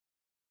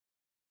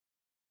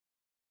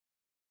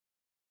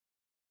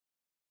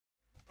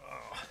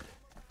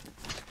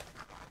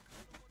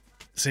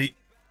See,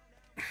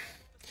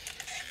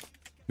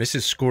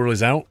 Mrs. Squirrel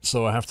is out,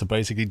 so I have to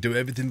basically do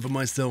everything for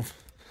myself.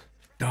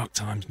 Dark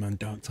times, man,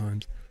 dark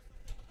times.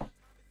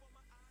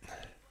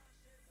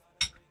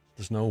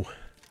 There's no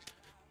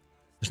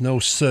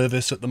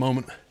service at the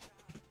moment.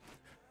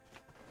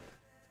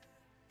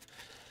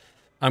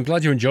 I'm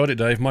glad you enjoyed it,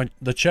 Dave.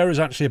 The chair is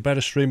actually a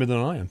better streamer than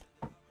I am.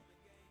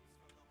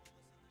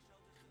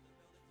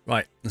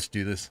 Right, let's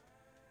do this.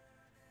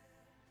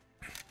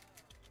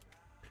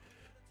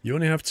 You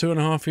only have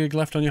 2.5 gig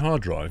left on your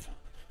hard drive.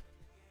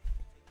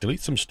 Delete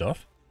some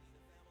stuff.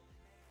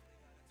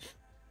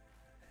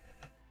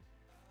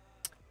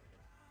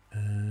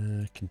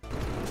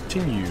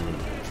 Continue.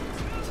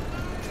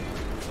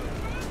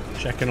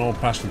 Checking all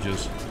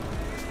passengers.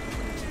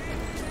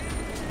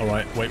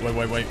 Alright,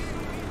 wait.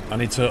 I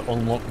need to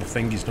unlock the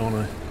thingies, don't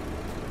I?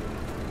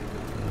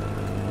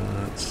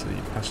 Let's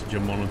see, passenger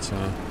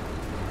monitor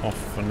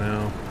off for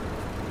now.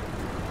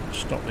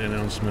 Stop the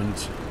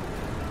announcement.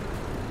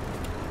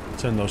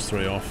 Turn those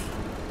 3 off.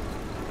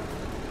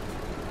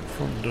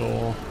 Front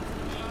door.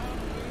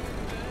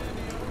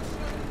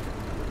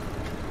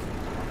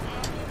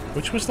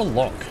 Which was the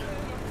lock?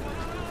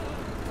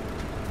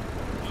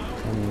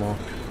 Unlock.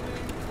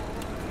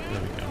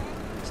 There we go.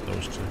 It's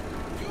those 2.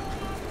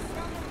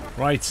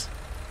 Right. It's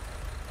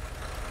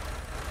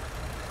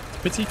a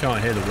pity you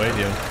can't hear the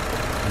radio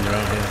when you're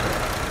out here.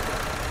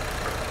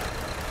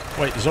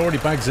 Wait, there's already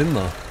bags in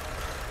there.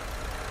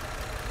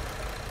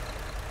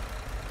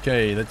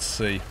 Okay, let's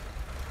see.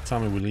 What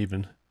time are we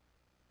leaving?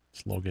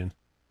 Let's log in.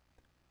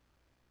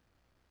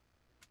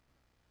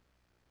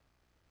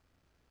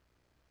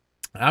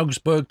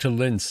 Augsburg to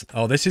Linz.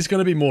 Oh, this is going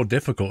to be more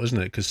difficult, isn't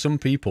it? Because some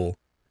people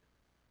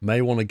may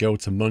want to go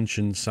to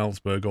München,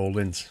 Salzburg or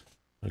Linz.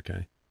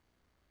 Okay.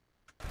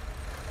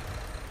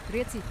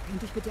 Grüezi,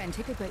 könnte ich bitte ein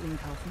Ticket bei Ihnen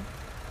kaufen?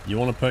 You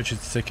want to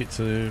purchase a ticket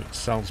to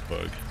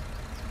Salzburg?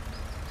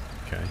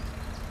 Okay.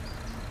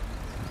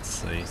 Let's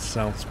see.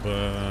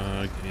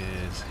 Salzburg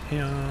is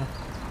here.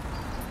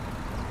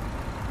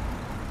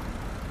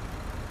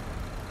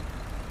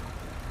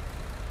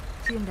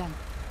 Vielen Dank.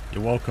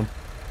 You're welcome.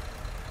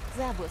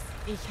 Servus,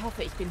 ich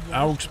hoffe, ich bin hier.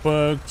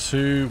 Augsburg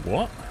to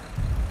what?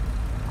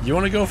 You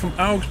want to go from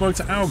Augsburg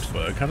to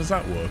Augsburg? How does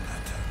that work?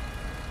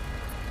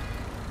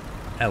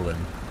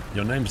 Ellen.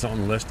 Your name's not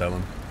on the list,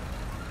 Ellen.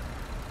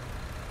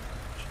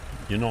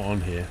 You're not on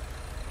here.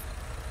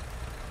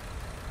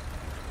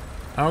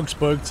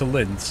 Augsburg to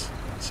Linz,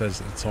 it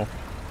says at the top.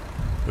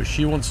 But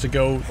she wants to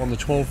go on the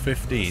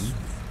 12:15.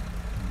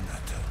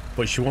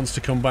 But she wants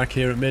to come back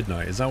here at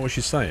midnight. Is that what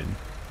she's saying?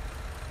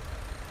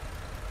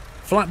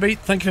 Flatbeat,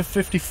 thank you for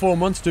 54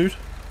 months, dude.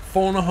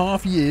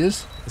 4.5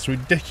 years. That's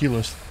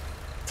ridiculous.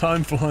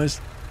 Time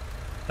flies.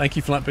 Thank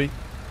you, Flatbeat.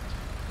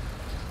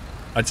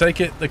 I take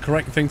it the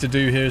correct thing to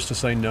do here is to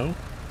say no.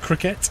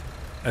 Cricket.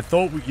 I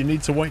thought you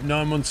need to wait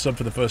 9 months sub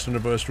for the first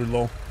anniversary,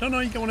 lol. No,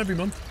 you get one every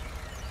month.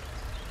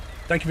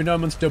 Thank you for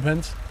 9 months,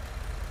 Dubhens.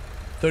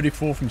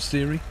 34 from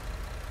Siri.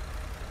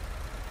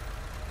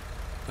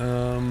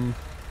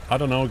 I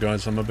don't know,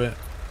 guys. I'm a bit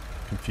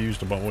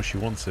confused about what she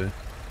wants here.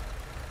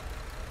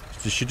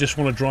 Does she just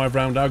want to drive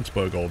around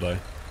Augsburg all day?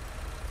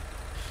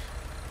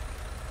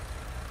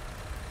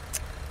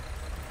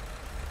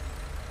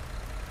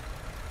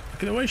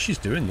 Look at the way she's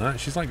doing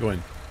that. She's like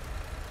going...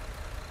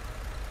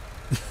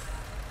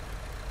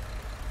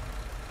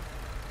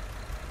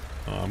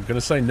 Oh, I'm going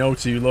to say no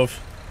to you, love.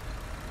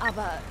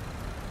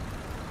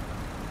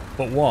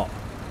 But what?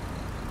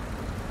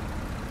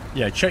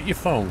 Yeah, check your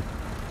phone.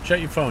 Check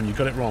your phone. You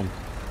got it wrong.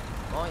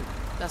 Moin,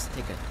 das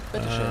Ticket.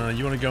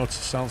 You want to go to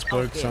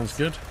Salzburg? Sounds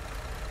good.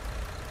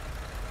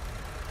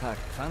 Tag,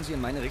 fahren Sie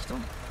in meine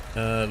Richtung?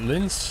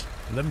 Linz,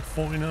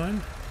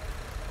 11:49.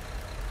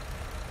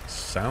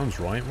 Sounds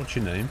right. What's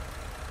your name?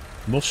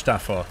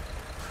 Mustafa.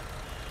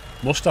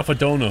 Mustafa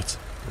Donut.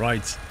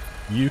 Right.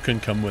 You can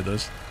come with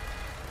us.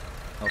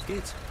 Auf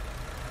geht's.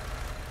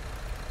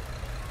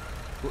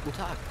 Guten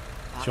Tag.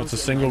 She wants a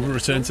single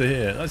return to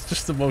here. That's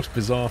just the most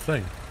bizarre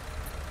thing.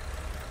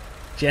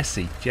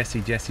 Jesse.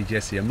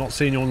 I'm not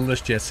seeing you on the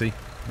list, Jesse.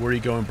 Where are you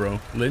going, bro?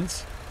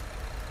 Linz?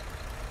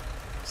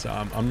 So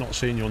I'm not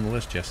seeing you on the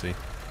list, Jesse.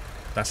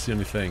 That's the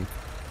only thing.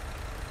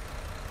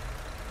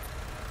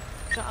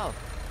 Ciao.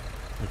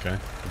 Okay,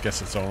 I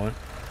guess it's alright.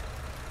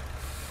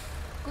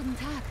 Guten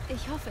Tag,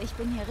 ich hoffe, ich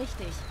bin hier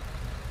richtig.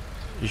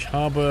 Ich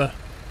habe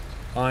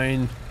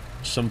ein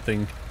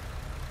something.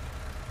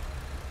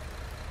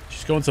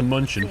 She's going to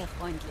München. Sehr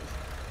freundlich.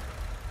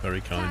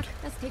 Very kind. Tag,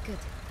 das Ticket.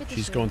 Bitte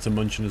She's schön. going to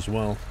München as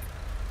well.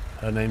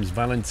 Her name's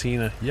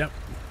Valentina. Yep,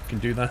 can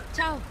do that.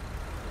 Ciao.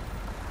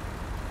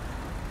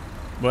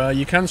 Well,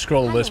 you can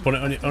scroll this, but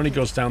it only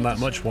goes down that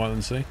much, why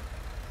don't see?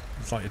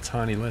 It's like a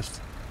tiny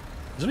list.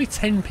 There's only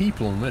 10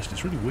 people on the list.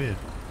 It's really weird.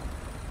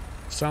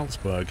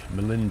 Salzburg,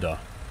 Melinda.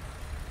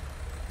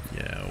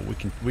 Yeah,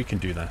 we can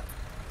do that.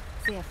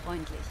 Sehr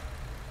freundlich.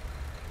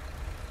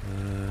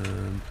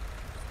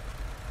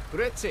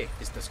 Grüezi,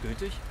 ist das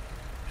gültig?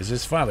 Is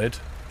this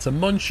valid? To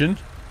München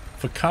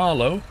for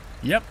Carlo.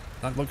 Yep,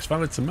 that looks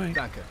valid to me.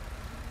 Danke.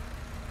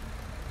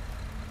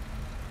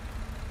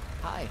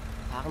 Hi,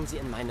 fahren Sie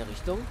in meine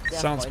Richtung? Sehr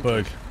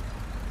Salzburg.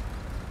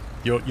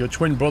 freundlich. Your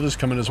twin brother's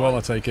coming as well,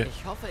 I take it.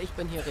 Ich hoffe, ich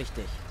bin hier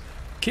richtig.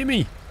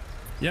 Kimmy!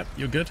 Yep,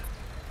 you're good.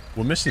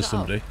 We're missing Ciao.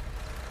 somebody.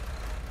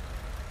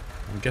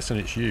 I'm guessing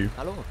it's you.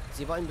 Hallo,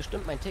 Sie wollen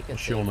bestimmt mein Ticket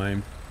What's your sehen.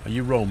 name? Are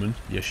you Roman?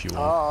 Yes, you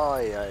are.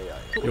 Oh, yeah.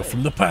 You're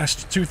from the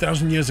past,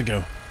 2,000 years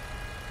ago.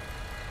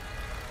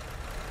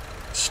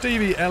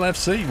 Stevie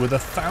LFC with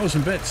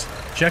 1,000 bits.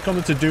 Check on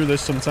the to-do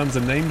list. Sometimes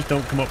the names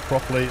don't come up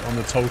properly on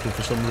the total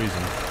for some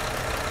reason.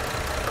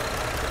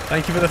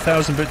 Thank you for the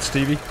 1,000 bits,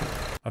 Stevie.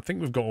 I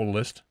think we've got all the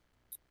list.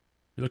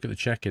 You look at the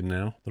check-in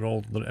now.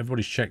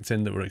 Everybody's checked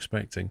in that we're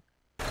expecting.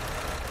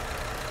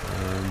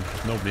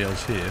 There's nobody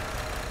else here.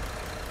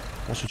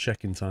 What's the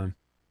check-in time?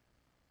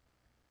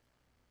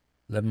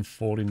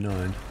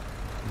 11:49.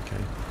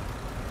 Okay.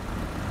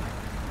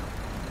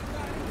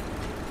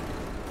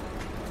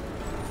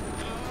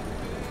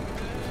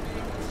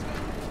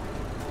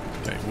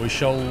 Okay, we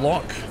shall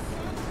lock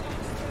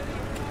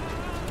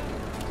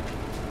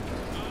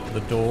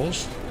the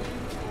doors.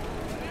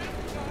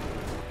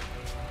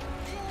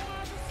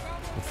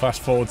 We'll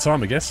fast forward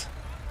time, I guess.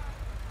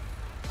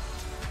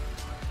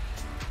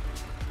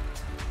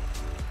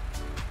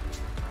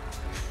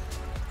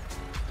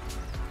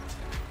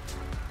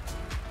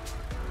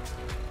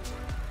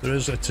 There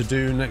is a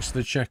to-do next to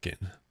the check-in.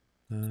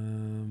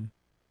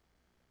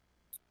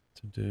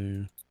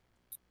 To-do.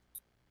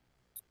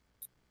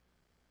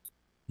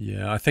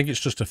 Yeah, I think it's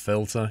just a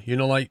filter. You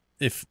know, like,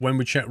 when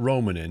we check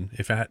Roman in,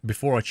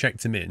 before I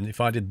checked him in, if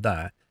I did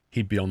that,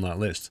 he'd be on that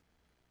list.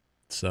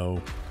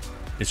 So,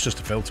 it's just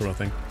a filter, I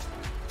think.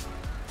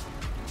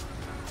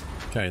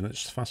 Okay,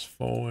 let's fast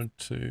forward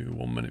to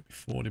 1 minute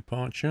before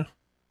departure.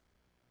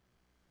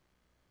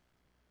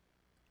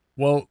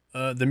 Well,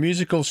 the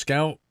musical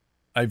scout,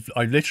 I've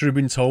literally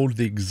been told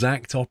the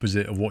exact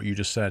opposite of what you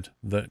just said.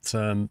 That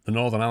the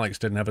Northern Alex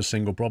didn't have a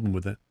single problem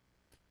with it.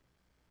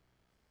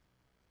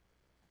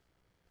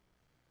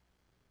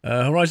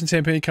 Horizon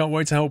TMP, can't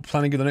wait to help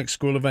planning of the next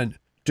school event.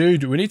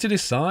 Dude, we need to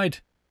decide.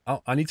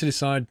 I need to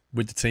decide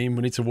with the team.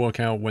 We need to work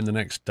out when the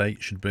next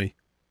date should be.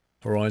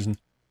 Horizon.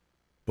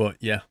 But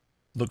yeah,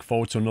 look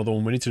forward to another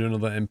one. We need to do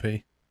another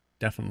MP.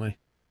 Definitely.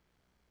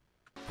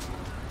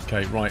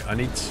 Okay, right. I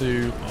need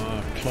to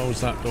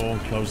close that door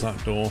and close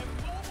that door.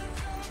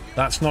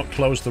 That's not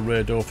closed the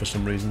rear door for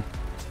some reason.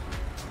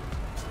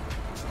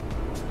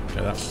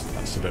 Okay,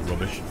 that's a bit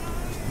rubbish.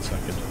 1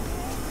 second.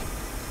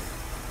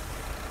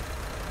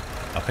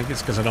 I think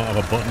it's because I don't have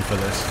a button for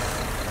this.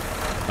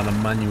 And I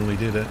manually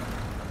did it.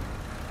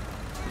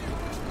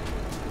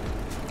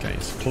 Okay,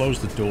 so close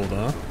the door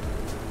there.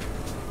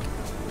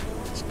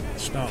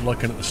 Let's start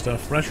looking at the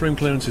stuff. Restroom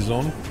clearance is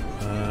on.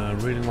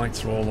 Reading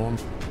lights are all on.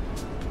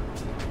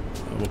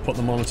 We'll put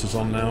the monitors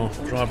on now.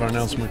 Driver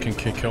announcement can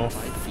kick off.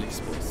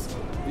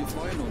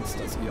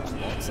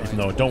 Even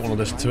though I don't want to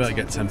listen to it, I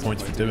get 10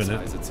 points for doing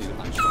it.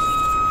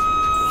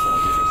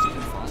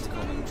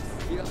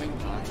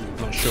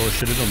 Not sure I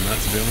should have done that,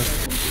 to be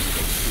honest.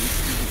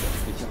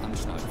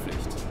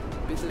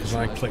 Because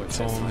I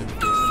clicked on...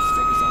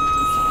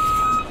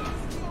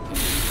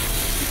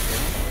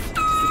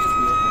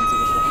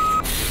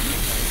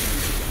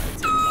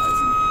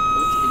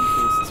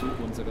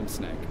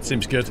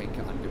 Seems good.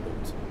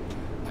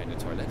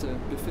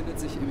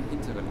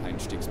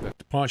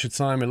 Departure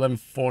time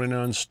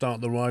 11:49.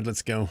 Start the ride.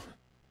 Let's go.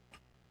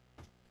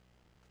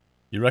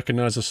 You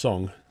recognise the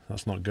song?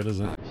 That's not good, is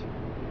it?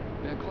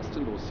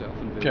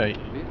 Okay.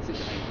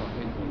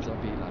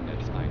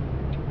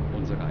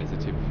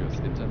 Reisetipp fürs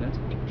Internet,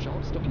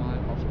 schaut doch mal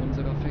auf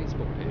unserer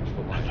Facebook-Page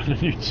vorbei.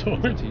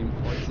 Unser Team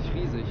freut sich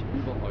riesig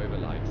über eure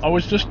Likes. I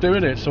was just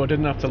doing it so I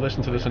didn't have to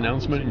listen to this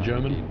announcement in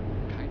German.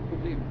 Kein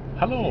Problem.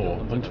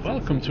 Hello and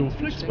welcome to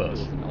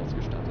Flixbus.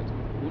 Ausgestattet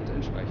und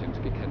entsprechend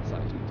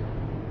gekennzeichnet.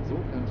 So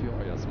könnt ihr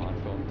euer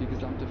Smartphone die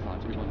gesamte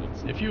Fahrt über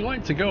nutzen. If you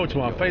like to go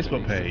to our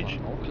Facebook page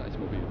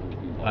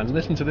and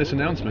listen to this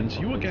announcement,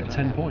 you will get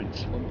 10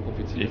 points.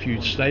 If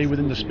you stay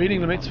within the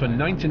speeding limits for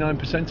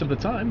 99% of the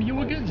time, you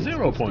will get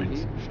 0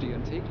 points.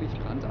 Stehen täglich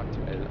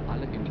brandaktuell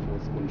alle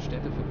Infos und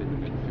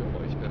Städteverbindungen für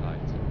euch bereit.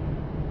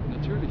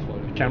 Natürlich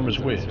wollen wir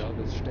unseren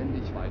Service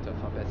ständig weiter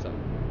verbessern.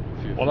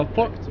 Well,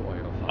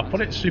 I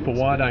put it super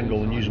wide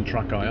angle and using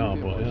track IR,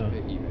 but yeah.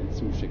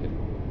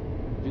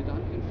 Wir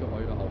danken für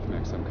eure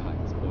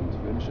Aufmerksamkeit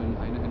und wünschen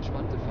eine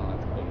entspannte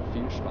Fahrt und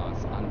viel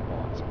Spaß an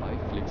Bord bei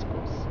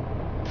Flixbus.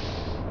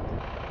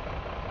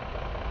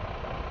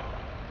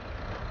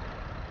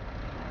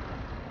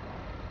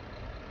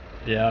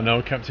 Yeah, I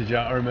know, Captain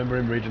Jack. I remember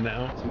him reading it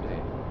out. Today,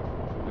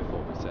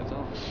 before we set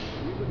off,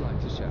 we would like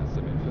to share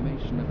some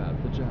information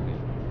about the journey.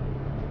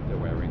 The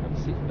wearing of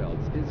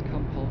seatbelts is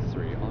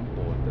compulsory on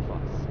board the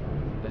bus.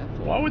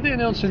 Therefore, why would they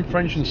announce in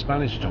French and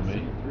Spanish,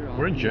 Tommy?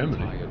 We're in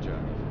Germany.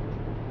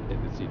 In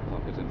the seat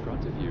pocket in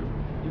front of you,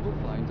 you will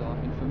find our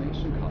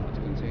information card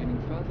containing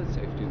further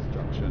safety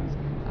instructions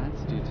and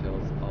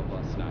details of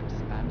our snacks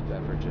and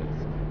beverages.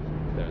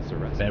 There's a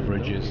restroom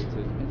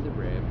located in the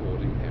rear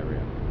boarding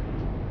area.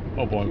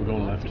 Oh boy, we're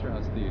going left. If you would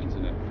like to browse the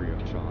internet free of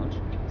charge,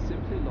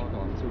 simply log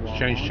on to our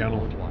Change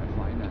channel. onboard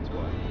Wi-Fi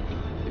network.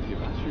 If your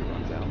battery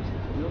runs out,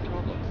 no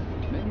problem.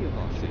 Many of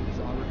our seats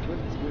are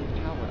equipped with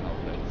power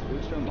outlets,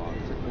 which are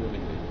marked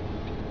accordingly.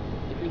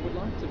 If you would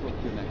like to book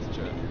your next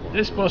journey,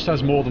 this bus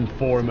has more than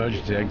 4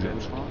 emergency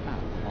exits.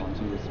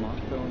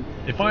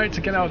 If I had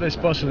to get out of this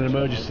bus in an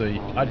emergency,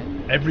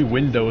 every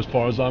window, as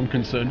far as I'm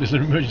concerned, is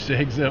an emergency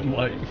exit. I'm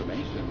like,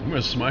 I'm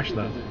gonna smash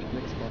that. Or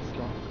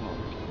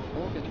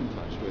get in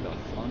touch with us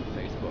on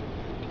Facebook.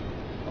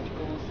 Of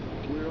course,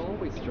 we're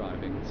always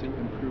striving to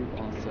improve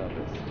our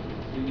service.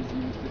 Please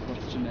use the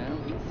questionnaire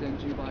we send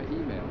you by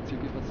email to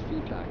give us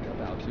feedback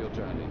about your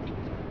journey.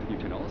 You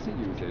can also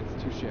use it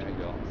to share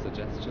your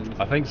suggestions,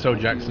 I think so,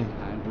 Jackson.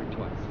 and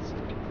requests.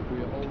 We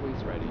are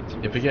always ready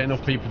to If we get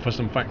enough people for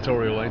some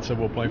Factorial later,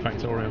 we'll play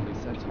Factorial.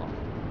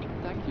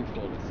 Thank you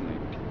for listening.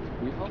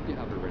 We hope you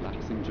have a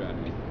relaxing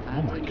journey.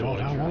 Oh my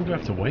god, how long do I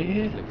have to wait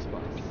here?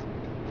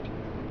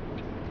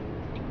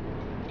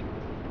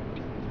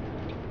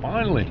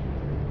 Finally!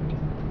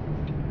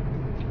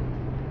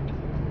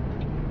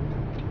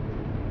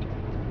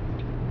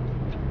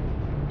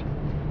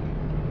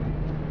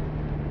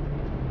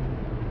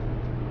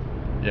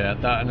 Yeah,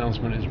 that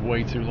announcement is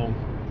way too long.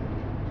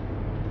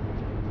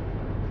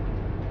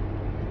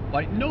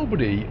 Like,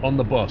 nobody on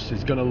the bus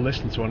is going to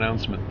listen to an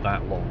announcement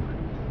that long.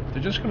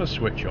 They're just going to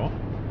switch off.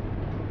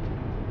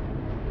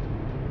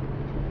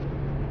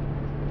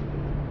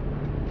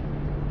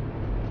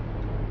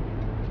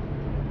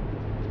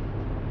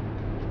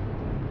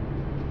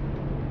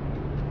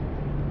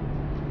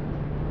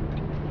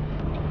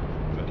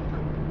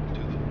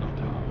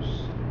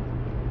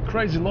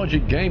 Crazy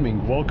Logic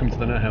Gaming, welcome to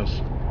the Net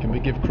House. Can we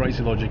give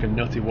Crazy Logic a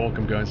nutty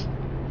welcome, guys?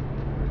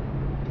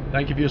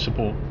 Thank you for your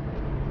support.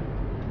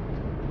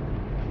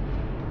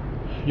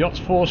 Yachts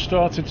 4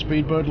 started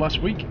Speedbird last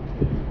week,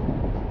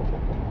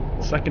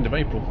 2nd of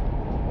April.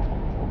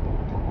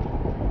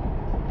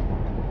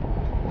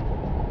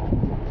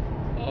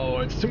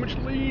 Oh, it's too much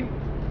lean.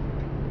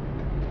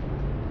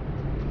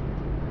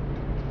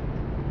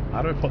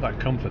 How do I put that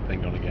comfort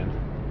thing on again?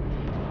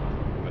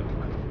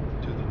 Welcome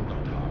to the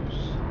Nut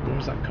House. What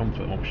was that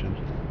comfort option?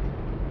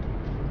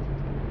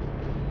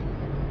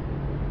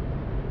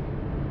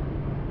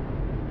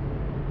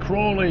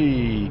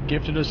 Crawley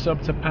gifted a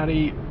sub to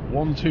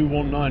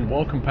Paddy1219.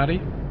 Welcome,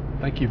 Paddy.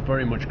 Thank you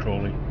very much,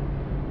 Crawley.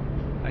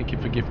 Thank you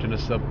for gifting a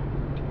sub.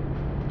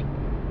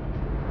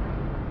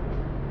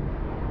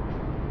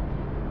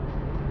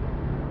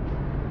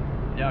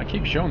 Yeah, I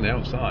keep showing the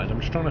outside. I'm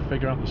just trying to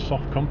figure out the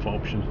soft comfort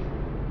option.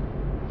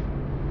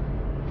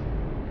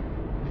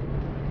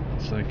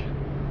 It's like, it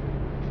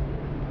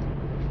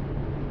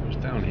was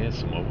down here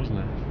somewhere, wasn't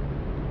it?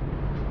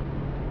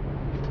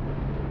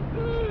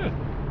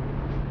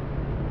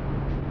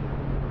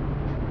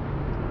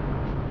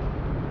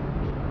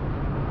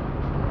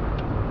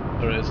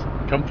 There it is.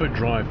 Comfort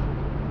Drive.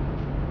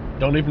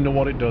 Don't even know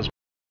what it does.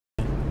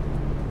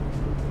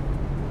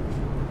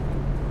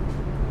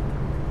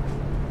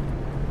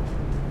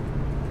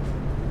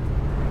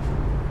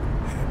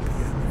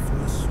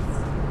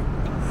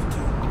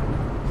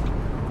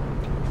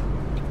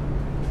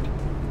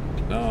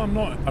 No, I'm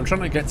not. I'm trying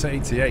to get to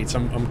 88.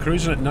 I'm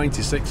cruising at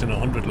 96 and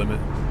 100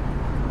 limit.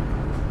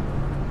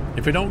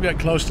 If we don't get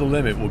close to the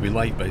limit, we'll be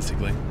late,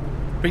 basically.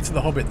 Peter the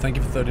Hobbit, thank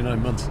you for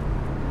 39 months.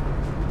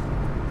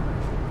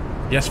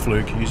 Yes,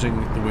 Fluke, using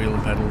the wheel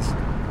and pedals,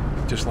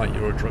 just like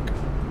Euro Truck.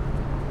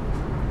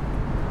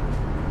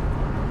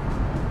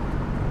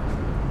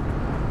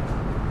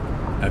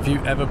 Have you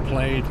ever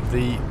played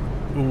the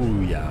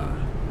Ouya?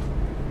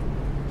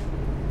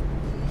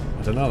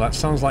 I don't know, that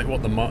sounds like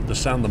what the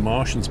sound the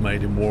Martians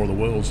made in War of the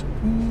Worlds.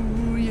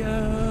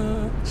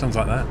 Ouya! Sounds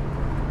like that.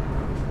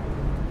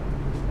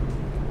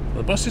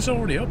 The bus is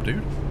already up,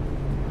 dude.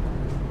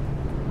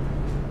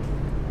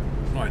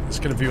 Right, let's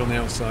get a view on the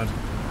outside.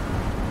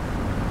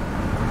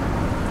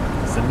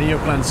 It's the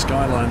Neoplan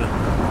Skyliner.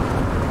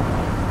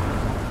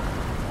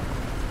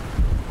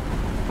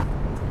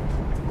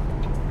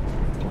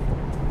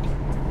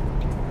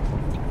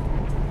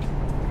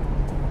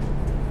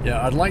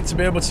 Yeah, I'd like to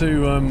be able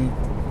to,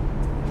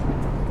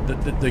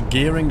 the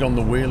gearing on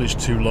the wheel is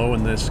too low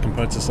in this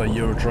compared to, say,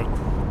 Euro Truck.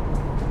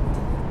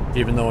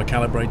 Even though I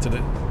calibrated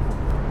it.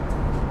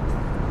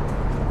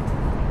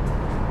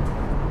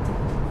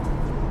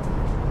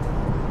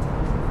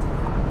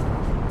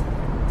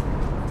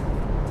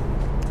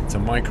 It's a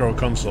micro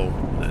console.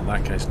 In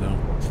that case, no.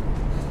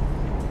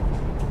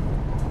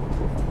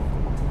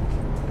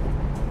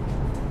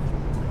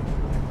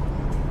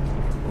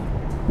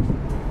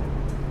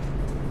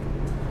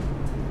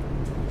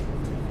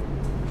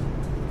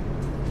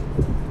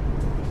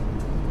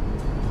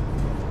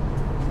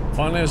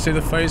 Finally, I see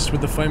the face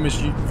with the famous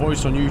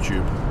voice on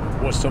YouTube.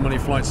 Watch so many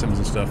flight sims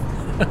and stuff.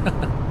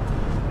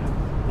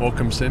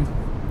 Welcome, Sim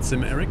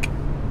Eric.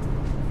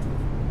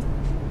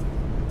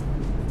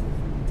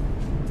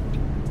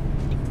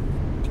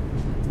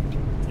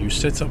 You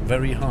sit up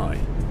very high.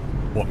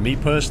 What, me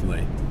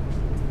personally?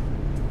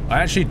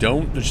 I actually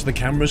don't, just the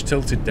camera's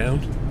tilted down.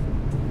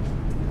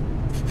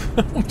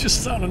 I'm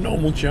just on a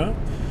normal chat.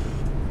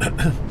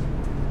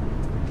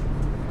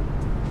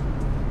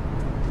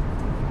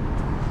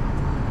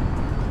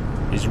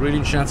 Is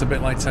reading chat a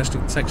bit like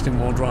texting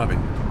while driving?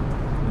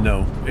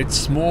 No,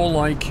 it's more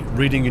like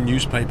reading a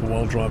newspaper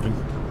while driving.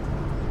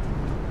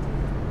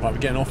 Right, we're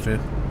getting off here.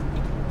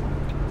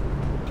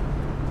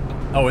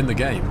 Oh, in the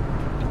game?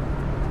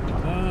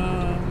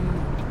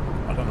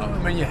 I don't know.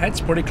 I mean, your head's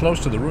pretty close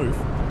to the roof.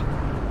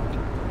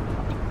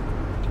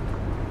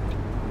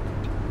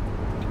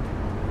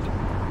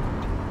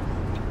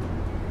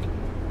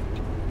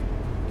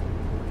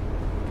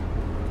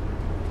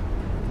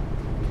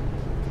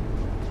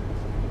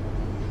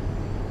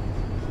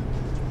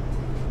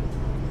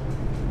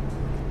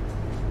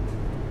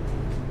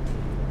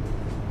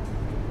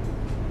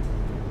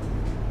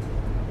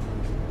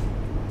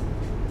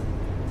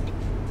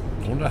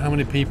 I wonder how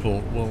many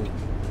people will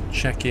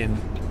check in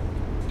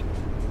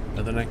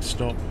at the next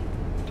stop.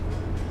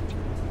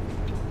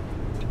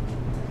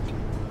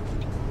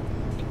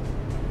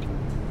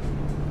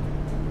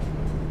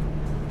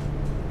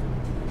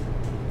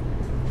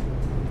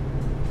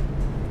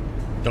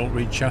 Don't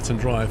read chat and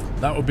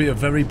drive. That would be a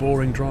very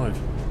boring drive.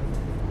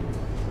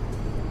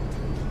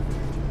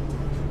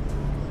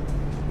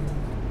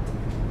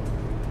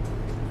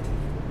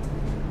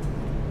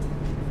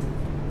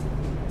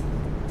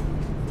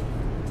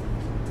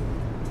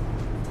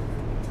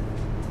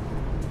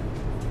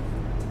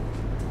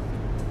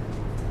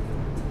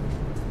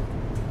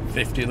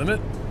 .50 limit.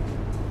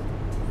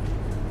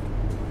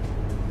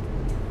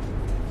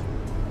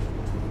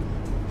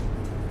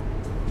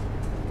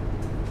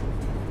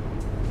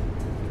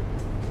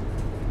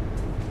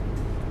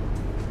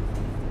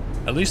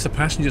 At least the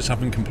passengers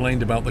haven't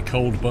complained about the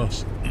cold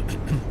bus.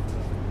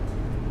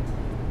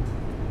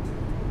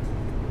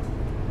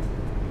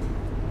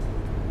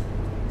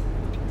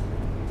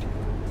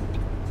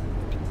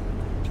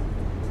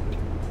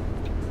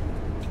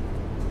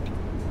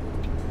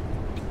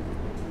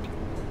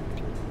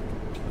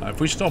 If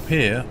we stop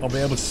here, I'll be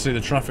able to see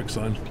the traffic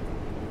sign.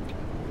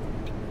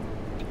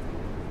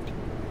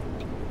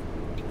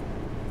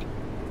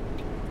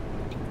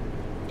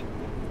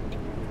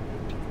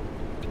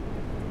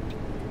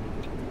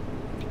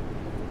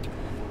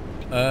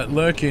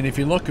 Lurking, if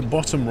you look at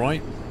bottom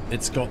right,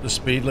 it's got the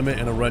speed limit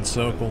in a red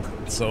circle,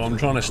 so I'm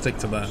trying to stick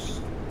to that.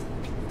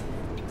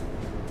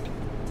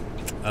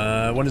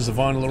 When does the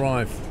vinyl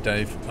arrive,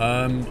 Dave?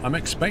 I'm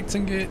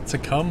expecting it to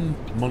come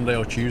Monday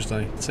or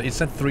Tuesday. So it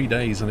said 3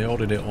 days and they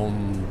ordered it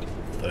on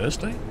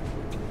Thursday?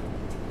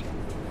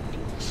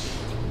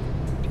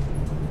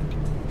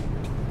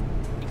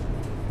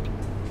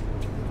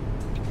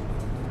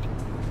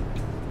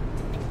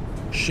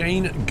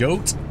 Shane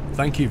Goat,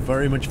 thank you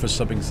very much for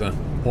subbing, sir.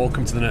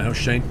 Welcome to the Net House,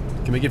 Shane.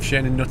 Can we give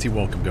Shane a nutty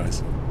welcome,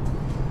 guys?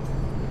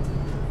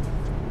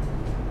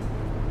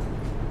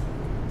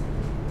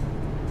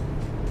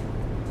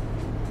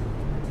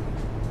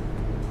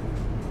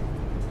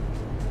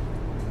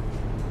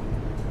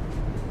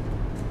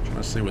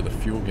 See where the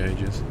fuel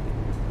gauge is.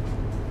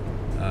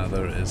 Ah,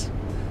 there it is.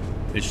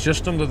 It's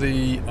just under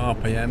the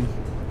RPM.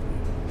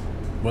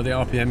 Where the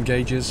RPM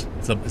gauge is,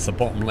 it's the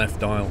bottom left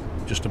dial,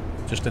 just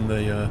in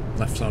the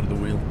left side of the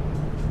wheel.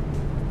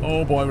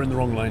 Oh boy, we're in the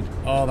wrong lane.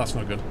 Oh, that's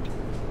not good.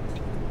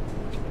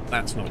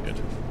 That's not good.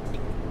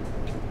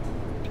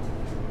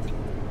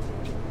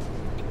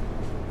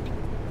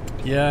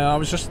 Yeah,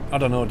 I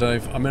don't know,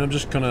 Dave. I mean, I'm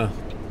just gonna...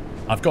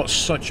 I've got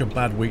such a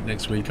bad week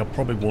next week, I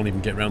probably won't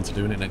even get around to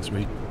doing it next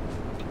week.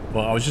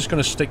 But I was just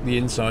going to stick the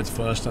insides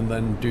first and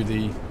then do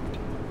the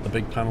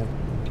big panel.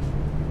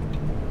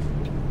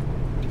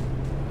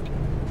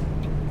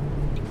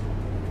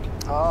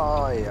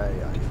 Oh,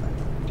 yeah.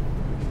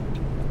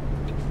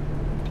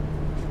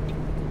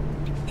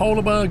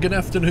 Polar Bear, good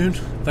afternoon.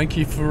 Thank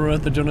you for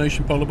the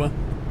donation, Polar Bear.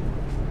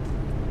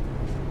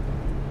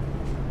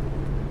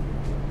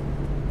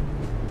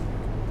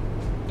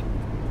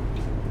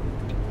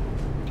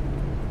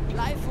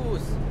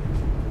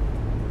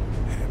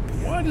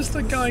 Why does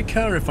the guy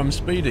care if I'm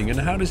speeding, and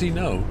how does he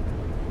know?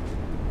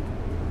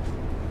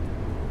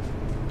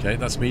 Okay,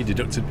 that's me,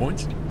 deducted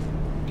points.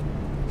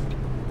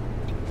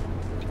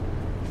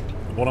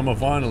 What am I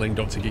vinyling,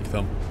 Dr. Geek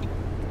Thumb?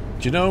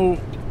 Do you know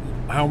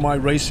how my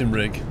racing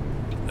rig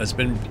has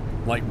been,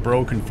 like,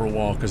 broken for a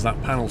while because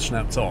that panel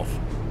snapped off?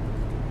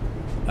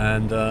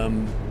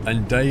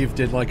 And Dave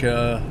did, like,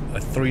 a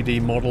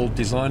 3D model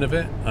design of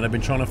it, and I've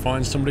been trying to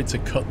find somebody to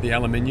cut the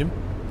aluminium.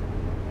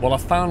 Well, I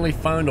finally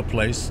found a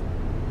place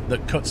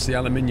that cuts the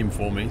aluminium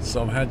for me,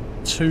 so I've had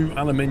 2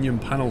 aluminium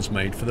panels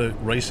made for the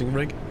racing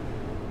rig,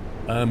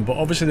 but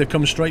obviously they've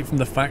come straight from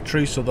the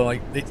factory, so they're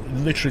like, it's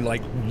literally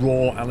like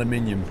raw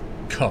aluminium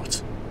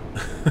cut.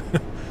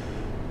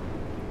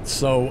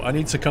 So I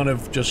need to kind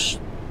of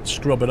just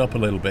scrub it up a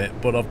little bit,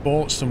 but I've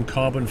bought some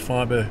carbon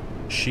fiber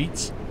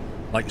sheets,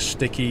 like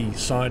sticky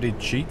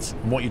sided sheets,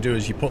 and what you do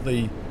is you put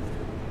the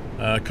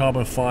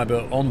carbon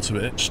fiber onto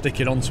it, stick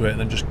it onto it, and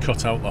then just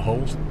cut out the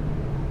holes,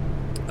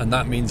 and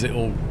that means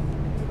it'll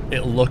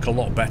look a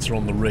lot better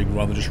on the rig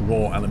rather than just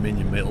raw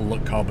aluminium. It'll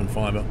look carbon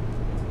fiber.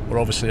 But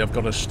obviously I've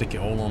got to stick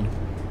it all on,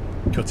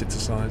 cut it to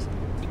size.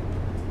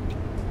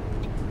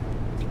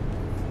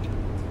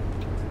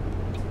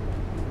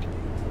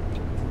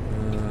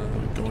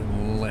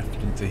 Going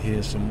left into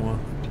here somewhere.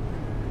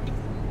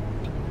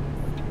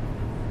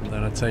 And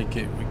then I take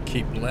it, we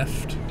keep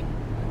left.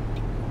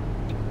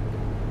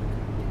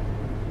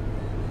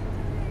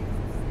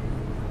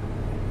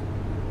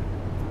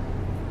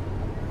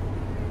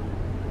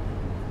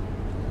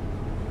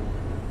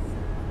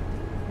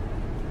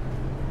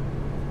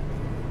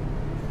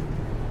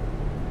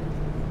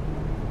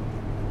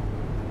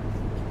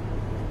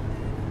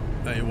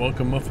 Hey,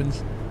 welcome,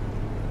 Muffins.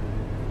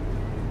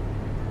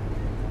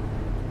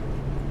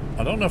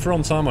 I don't know if we're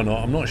on time or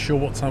not. I'm not sure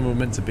what time we're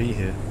meant to be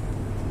here.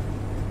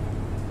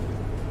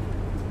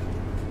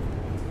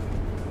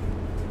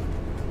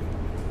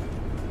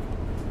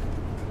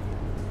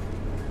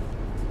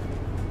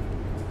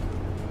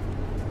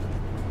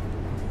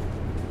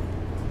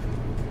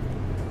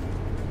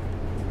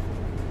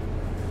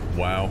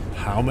 Wow,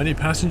 how many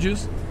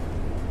passengers?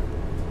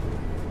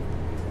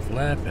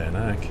 Flippin'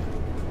 heck.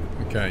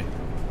 Okay.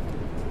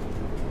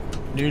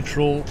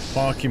 Neutral,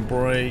 parking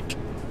brake.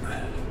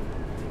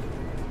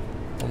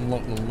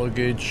 Unlock the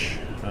luggage.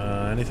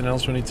 Anything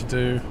else we need to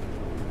do?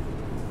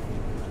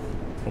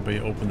 Probably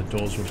open the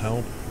doors would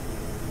help.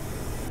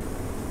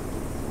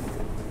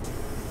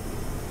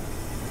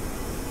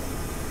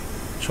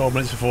 – 12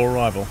 minutes before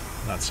arrival.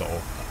 That's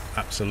all.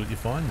 Absolutely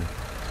fine then.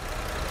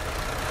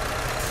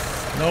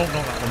 No, not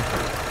that one.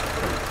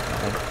 That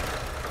one.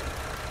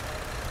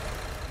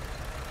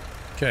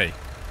 Okay.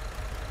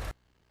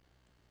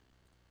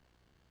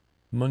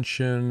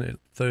 Munchen at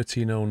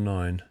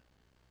 1309.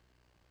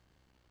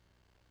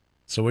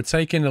 So we're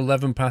taking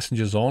 11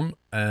 passengers on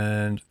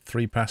and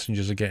 3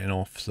 passengers are getting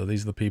off. So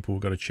these are the people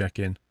we've got to check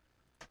in.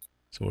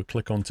 So we'll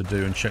click on to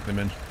do and check them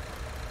in.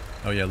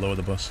 Oh yeah, lower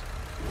the bus.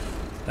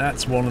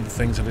 That's one of the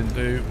things I didn't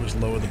do, was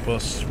lower the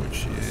bus,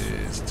 which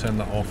is turn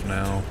that off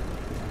now.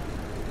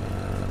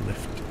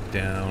 Lift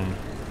down.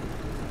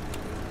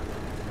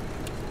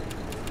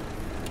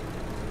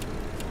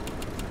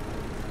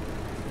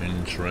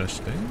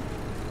 Interesting.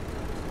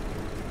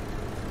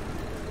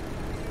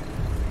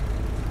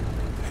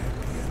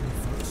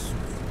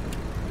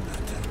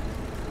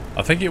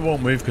 I think it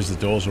won't move because the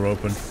doors are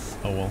open.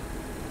 Oh well.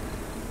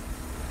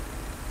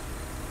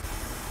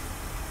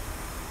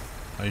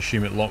 I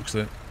assume it locks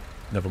it.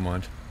 Never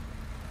mind.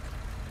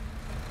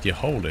 Do you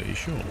hold it? Are you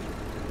sure?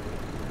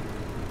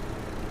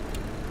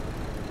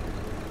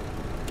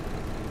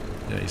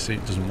 Yeah, you see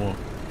it doesn't work.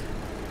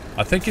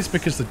 I think it's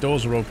because the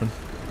doors are open.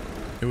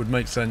 It would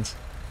make sense.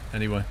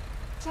 Anyway.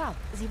 Ciao,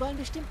 Sie wollen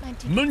bestimmt mein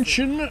Ticket.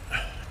 Munchen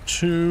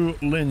to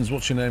Linz.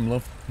 What's your name,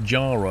 love?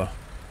 Jara.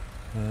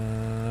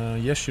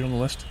 Yes, you're on the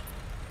list.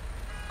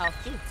 Auf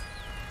geht's.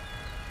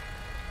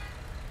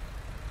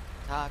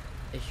 Tag,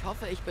 ich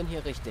hoffe, ich bin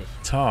hier richtig.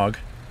 Tag.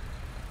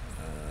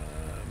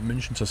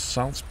 München to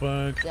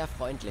Salzburg. Sehr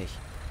freundlich.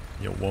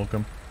 You're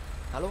welcome.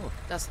 Hallo,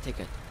 das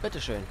Ticket.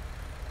 Bitteschön.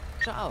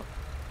 Ciao.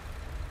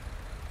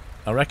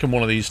 I reckon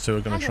one of these two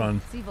are going to try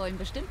and... Sie wollen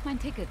bestimmt mein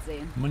Ticket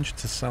sehen. München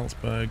to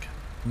Salzburg.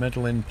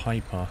 Medellin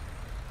Piper.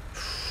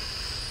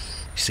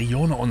 See,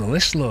 you're not on the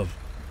list, love.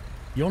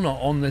 You're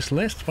not on this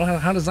list. Well,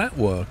 how does that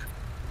work?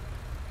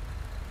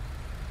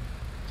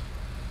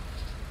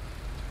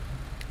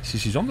 See,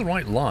 she's on the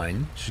right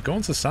line. She's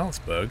going to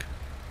Salzburg.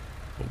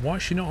 But why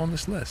is she not on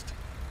this list?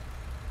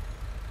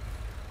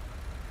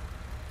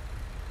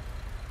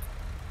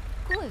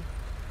 Cool.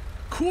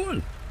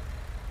 Cool.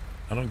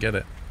 I don't get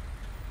it.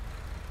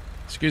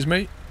 Excuse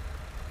me.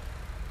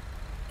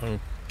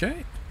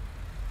 Okay.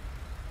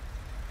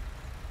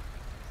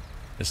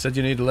 It said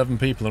you need 11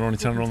 people and only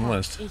 10 are on the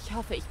list. Ich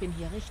hoffe, ich bin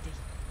hier richtig.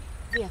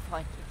 Sehr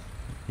freundlich.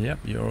 Yep,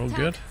 you're all Tag,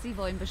 good. Sie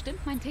wollen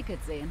bestimmt mein Ticket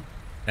sehen.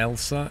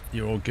 Elsa,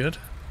 you're all good.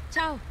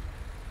 Ciao.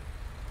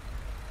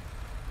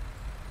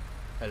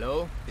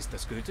 Hallo, ist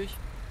das gültig?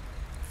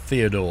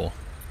 Theodore.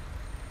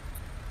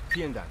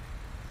 Vielen Dank.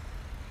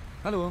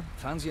 Hallo,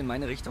 fahren Sie in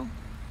meine Richtung?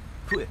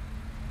 Cool.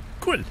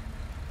 Cool.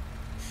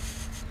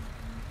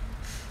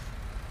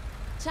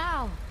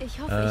 Ciao. Ich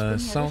hoffe, ich bin hier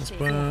richtig. Salzburg.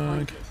 Sehr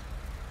freundlich.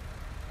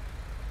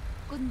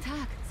 Guten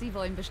Tag. Sie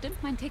wollen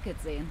bestimmt mein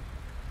Ticket sehen.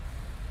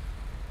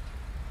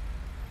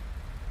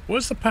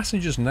 What's the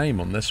passenger's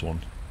name on this one?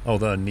 Oh,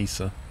 they're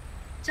Nisa.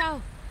 Ciao.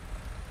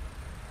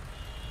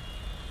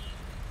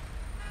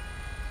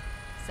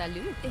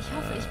 Salut. Ich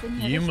hoffe, ich bin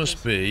hier You richtig.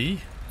 must be...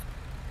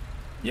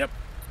 Yep,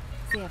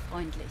 Sehr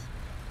freundlich.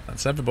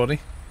 that's everybody.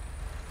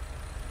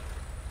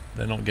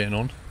 They're not getting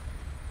on.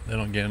 They're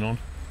not getting on.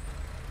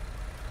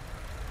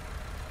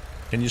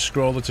 Can you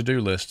scroll the to-do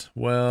list?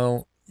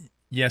 Well,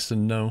 yes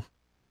and no.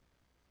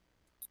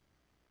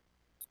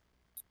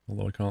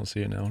 Although I can't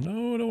see it now.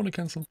 No, I don't want to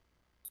cancel.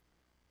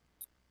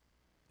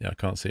 Yeah, I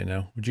can't see it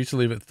now. We're due to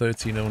leave at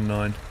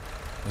 13:09.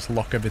 Let's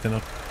lock everything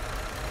up.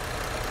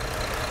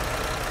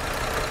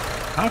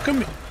 How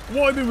come...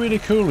 What would be really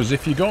cool is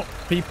if you got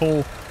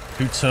people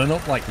who turn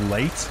up like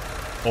late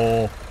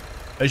or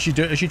as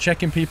you're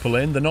checking people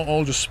in, they're not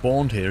all just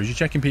spawned here. As you're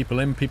checking people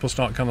in, people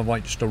start kind of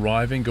like just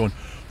arriving, going,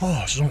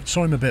 oh,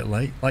 sorry I'm a bit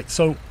late. Like,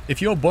 so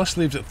if your bus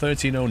leaves at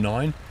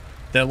 13:09,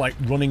 they're like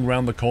running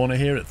round the corner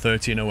here at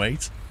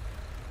 13:08,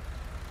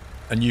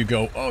 and you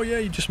go, oh yeah,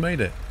 you just made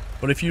it.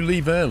 But if you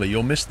leave early,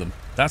 you'll miss them.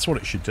 That's what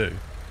it should do.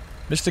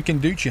 Mr.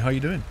 Kinducci, how you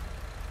doing?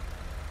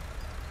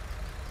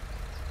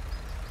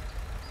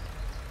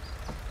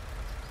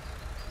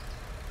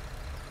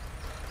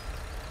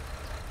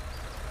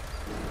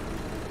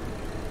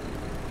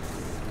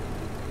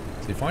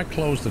 If I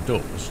close the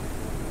doors,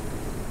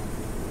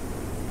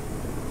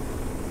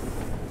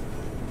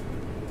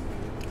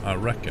 I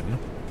reckon.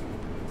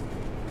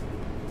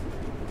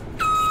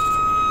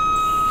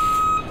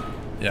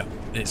 Yeah,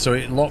 so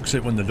it locks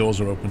it when the doors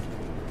are open,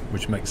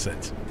 which makes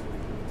sense.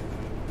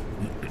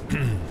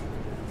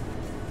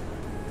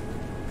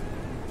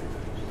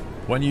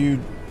 When you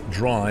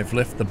drive,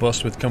 lift the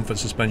bus with comfort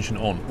suspension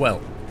on.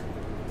 Well,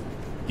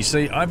 you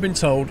see, I've been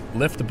told,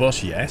 lift the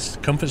bus, yes.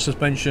 Comfort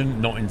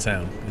suspension, not in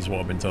town, is what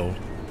I've been told.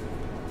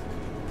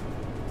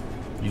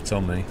 You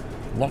tell me.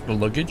 Lock the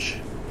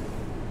luggage.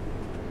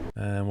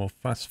 And we'll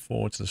fast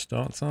forward to the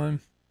start time.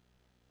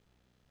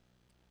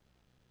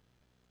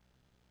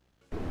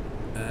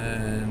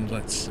 And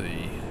let's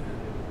see.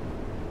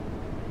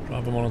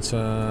 Driver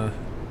monitor.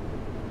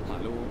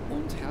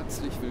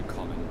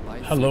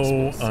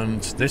 Hello,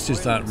 and this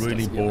is that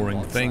really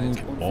boring thing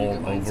all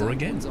over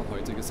again.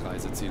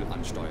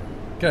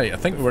 Okay, I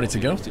think we're ready to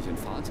go.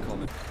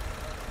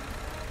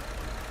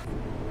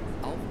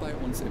 Auch bei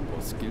uns im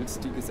Bus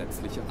gilt die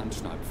gesetzliche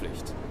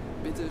Anschnallpflicht.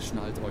 Bitte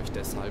schnallt euch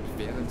deshalb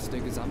während der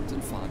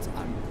gesamten Fahrt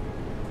an.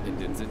 In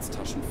den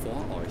Sitztaschen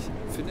vor euch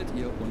findet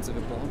ihr unsere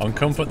On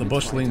comfort, the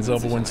bus leans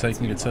over when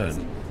taking a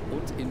turn.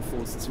 Und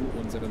Infos zu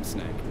unserem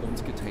Snack-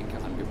 und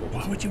Getränkeangebot.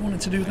 Why would you want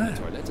it to do that?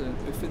 Die Toilette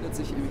befindet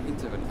sich im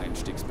hinteren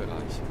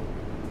Einstiegsbereich.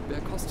 Wer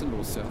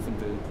kostenlos surfen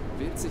will,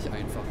 wählt sich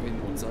einfach in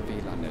unser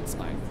WLAN-Netz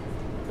ein.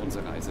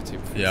 Unser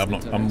Reisetipp fürs Yeah,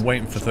 I'm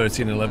waiting for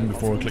Internet. 13:11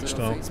 before I click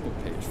start.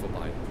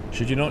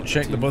 Should you not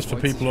check the bus for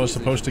people who are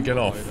supposed to get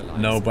off?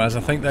 No, Baz,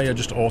 I think they are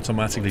just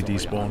automatically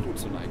despawned.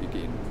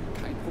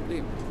 Kein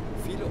Problem.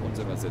 Viele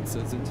unserer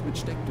Sitze sind mit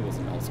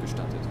Steckdosen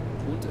ausgestattet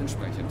und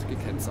entsprechend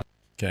gekennzeichnet.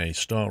 Okay,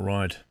 start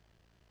ride.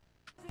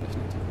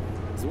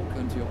 So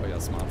könnt ihr euer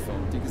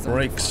Smartphone die gesamte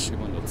Brakes. Fahrt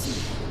über nutzen.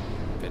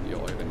 Wenn ihr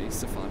eure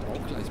nächste Fahrt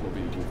auch gleich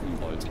mobil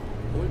buchen wollt,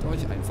 holt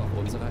euch einfach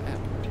unsere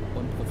App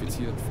und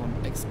profitiert von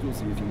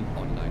exklusiven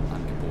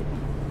Online-Angeboten.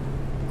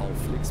 Auf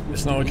Flixbus.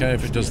 It's not okay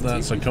if it does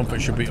that, so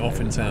comfort should be off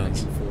in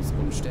towns. Infos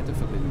und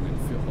Städteverbindungen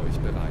für euch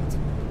bereit.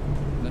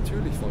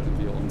 Natürlich wollen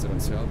wir unseren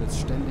Service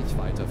ständig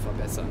weiter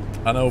verbessern.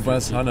 I know,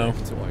 Baz, I know.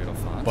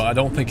 But I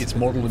don't think it's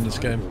modeled in this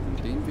game.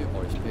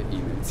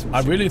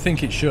 I really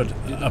think it should.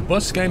 A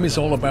bus game is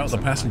all about the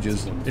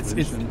passengers. It's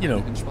you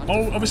know,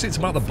 obviously it's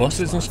about the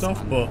buses and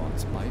stuff, but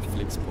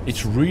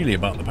it's really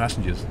about the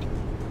passengers.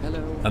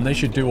 And they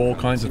should do all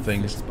kinds of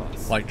things,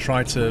 like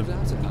try to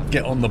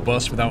get on the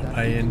bus without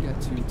paying,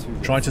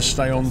 try to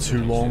stay on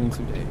too long,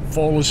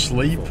 fall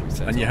asleep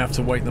and you have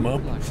to wake them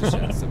up,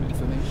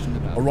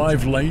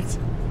 arrive late.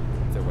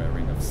 The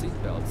wearing of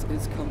seatbelts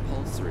is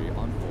compulsory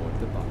on board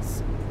the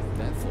bus.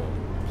 Therefore,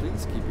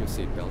 please keep your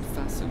seatbelt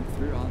fastened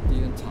throughout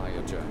the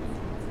entire journey.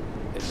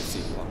 In the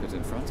seat pocket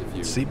in front of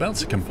you,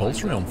 Seatbelts are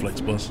compulsory on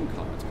Flixbus.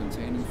 card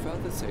containing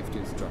further safety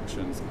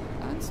instructions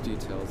and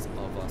details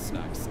of our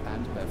snacks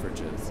and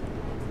beverages.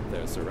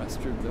 There's a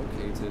restroom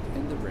located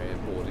in the rear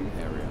boarding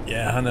area.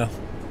 Yeah, I know.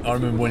 I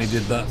remember when he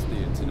did that.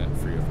 The internet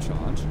free of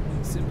charge.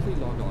 Simply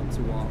log on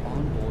to our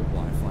onboard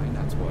Wi-Fi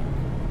network.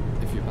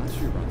 If your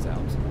battery runs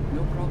out,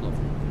 no problem.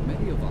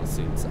 Many of our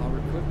seats are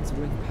equipped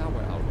with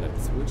power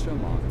outlets which are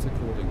marked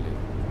accordingly.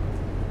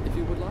 If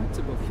you would like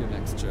to book your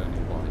next journey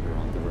while you're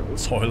on the road,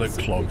 Toilet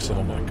clogs,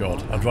 oh my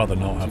god. I'd rather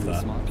not have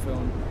that.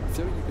 Smartphone,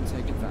 so you can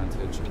take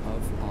advantage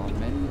of our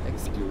many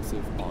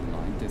exclusive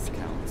online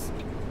discounts.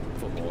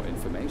 For more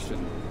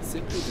information,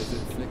 simply visit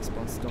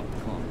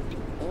flixbus.com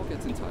or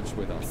get in touch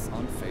with us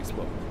on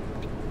Facebook.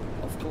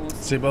 Of course,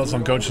 Seatbelts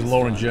on coaches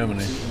law in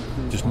Germany.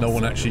 Just no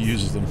one actually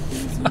uses them.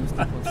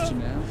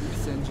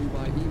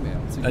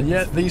 And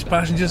yet these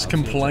passengers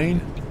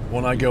complain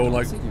when I go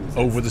like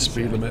over the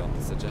speed limit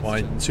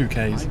by 2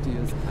 Ks.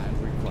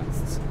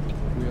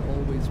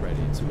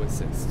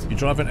 You're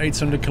driving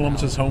 800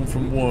 kilometers home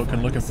from work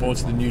and looking forward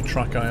to the new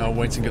track IR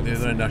waiting at the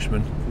other end,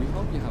 Ashman.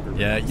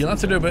 Yeah, you'll have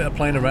to do a bit of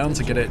playing around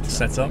to get it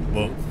set up,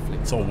 but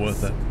it's all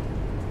worth it.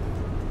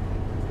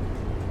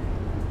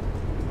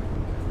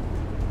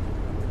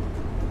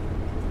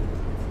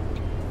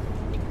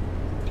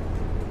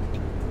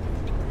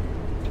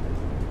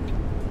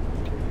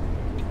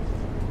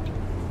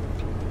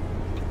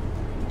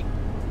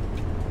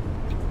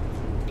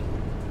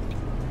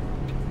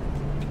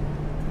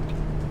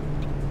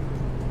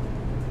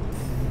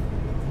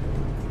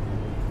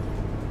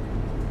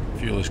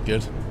 Fuel is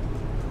good.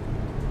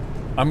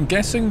 I'm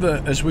guessing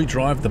that as we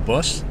drive the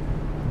bus,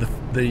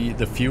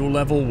 the fuel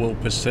level will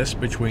persist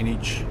between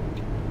each.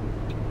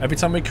 Every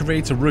time we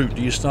create a route,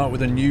 do you start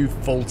with a new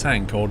full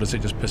tank, or does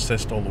it just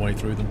persist all the way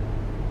through them?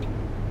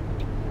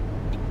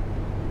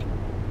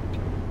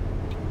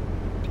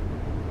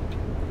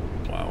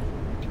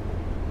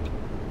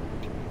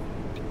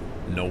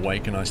 No way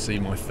can I see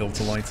my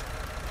filter light.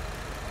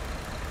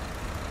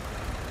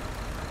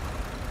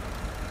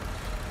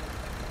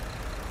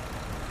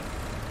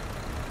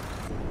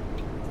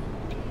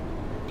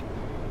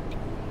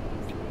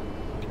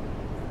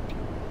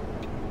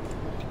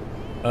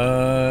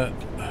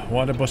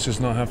 Why do buses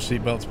not have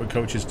seatbelts but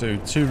coaches do?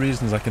 Two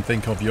reasons I can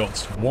think of,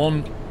 yachts.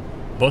 One,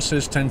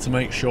 buses tend to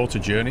make shorter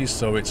journeys,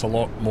 so it's a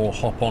lot more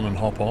hop on and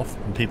hop off,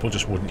 and people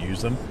just wouldn't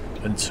use them.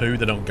 And two,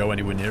 they don't go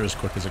anywhere near as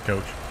quick as a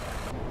coach.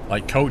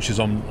 Like coaches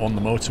on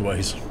the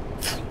motorways,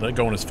 they're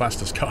going as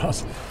fast as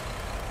cars.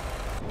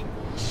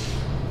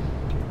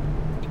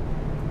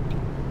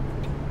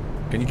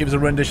 Can you give us a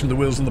rendition of the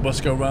wheels on the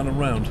bus go round and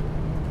round?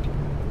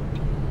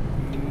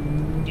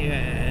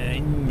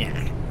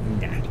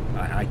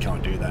 Nah, I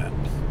can't do that.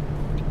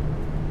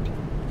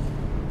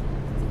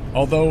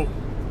 Although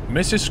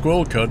Mrs.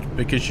 Squirrel could,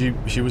 because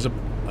she was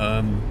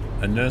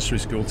a nursery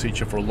school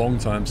teacher for a long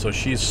time, so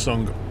she's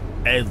sung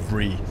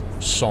every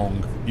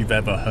song you've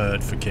ever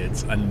heard for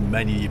kids, and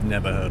many you've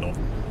never heard of.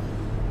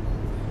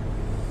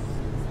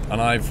 And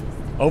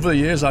over the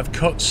years, I've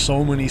cut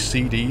so many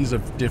CDs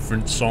of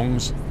different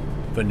songs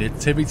for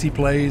nativity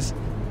plays,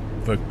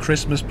 for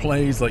Christmas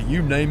plays, like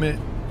you name it,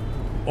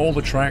 all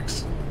the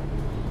tracks.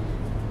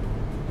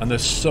 And they're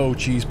so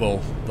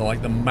cheeseball. They're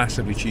like, they're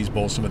massively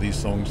cheeseball, some of these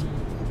songs.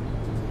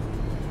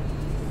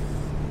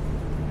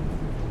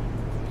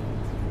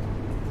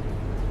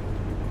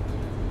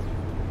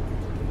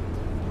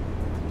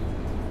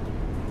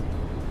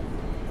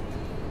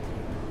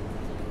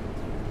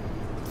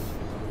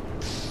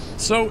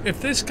 So,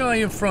 if this guy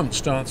in front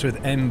starts with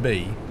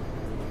MB,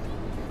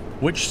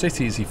 which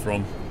city is he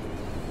from?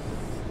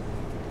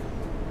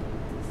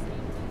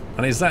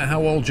 And is that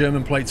how all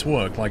German plates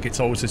work? Like it's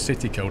always a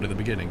city code at the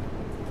beginning?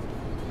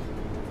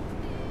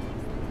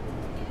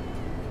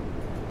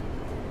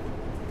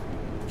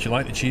 Do you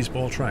like the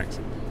cheeseball tracks?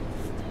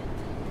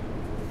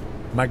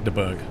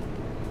 Magdeburg.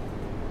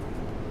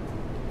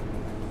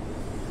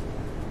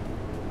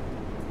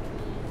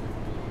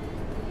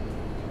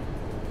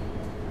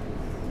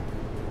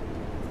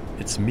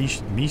 It's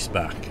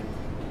Miesbach.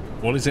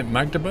 What is it,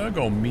 Magdeburg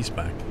or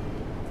Miesbach?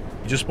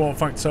 You just bought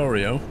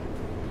Factorio,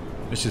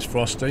 Mrs.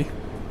 Frosty.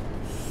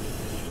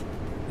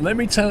 Let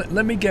me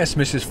guess,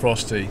 Mrs.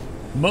 Frosty.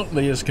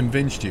 Muttley has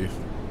convinced you.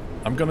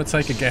 I'm gonna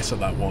take a guess at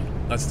that one.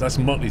 That's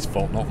Muttley's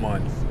fault, not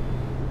mine.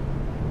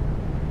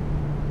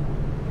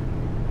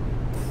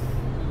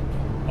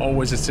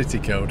 Always a city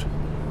code.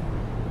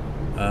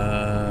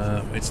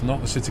 It's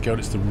not the city code,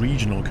 it's the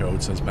regional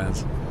code, says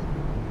Baz.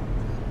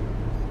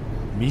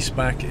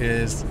 Miesbach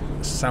is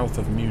south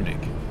of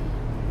Munich.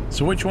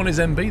 So which one is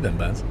MB then,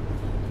 Baz?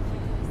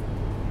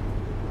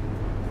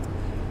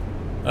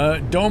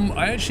 Dom,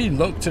 I actually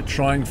looked at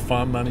trying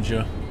Farm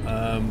Manager,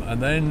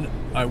 and then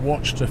I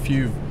watched a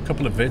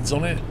couple of vids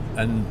on it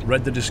and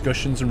read the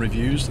discussions and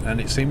reviews,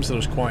 and it seems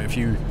there's quite a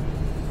few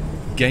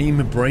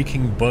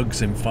game-breaking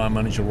bugs in Farm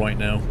Manager right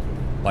now.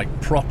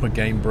 Like proper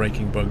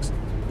game-breaking bugs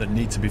that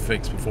need to be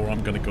fixed before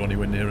I'm going to go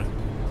anywhere near it.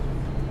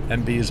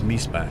 MB is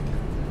Miesbach.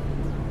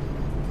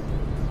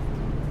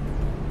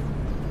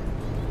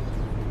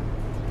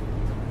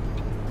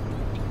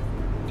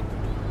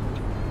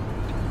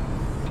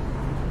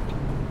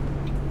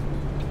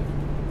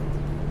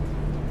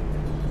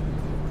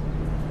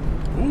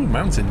 Ooh,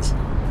 mountains.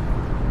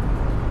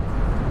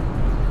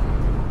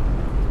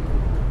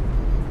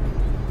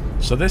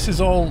 So this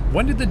is all...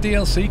 When did the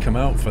DLC come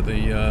out for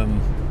the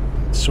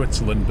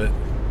Switzerland bit?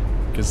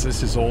 Because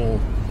this is all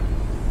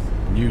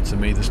new to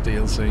me, this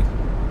DLC.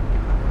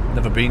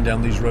 Never been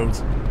down these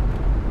roads.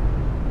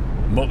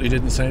 Muttley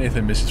didn't say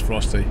anything, Mrs.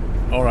 Frosty.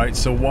 Alright,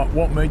 so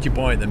what made you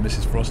buy it then,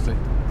 Mrs. Frosty?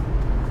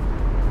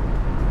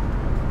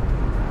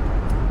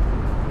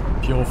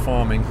 Pure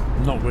farming.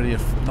 Not really a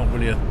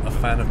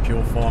fan of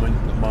pure farming,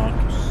 Mark.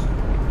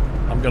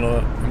 I'm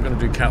gonna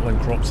do cattle and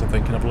crops, I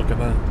think, and have a look at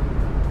that.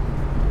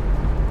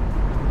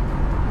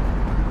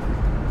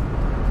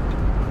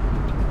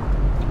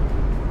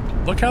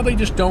 Look how they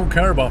just don't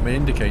care about me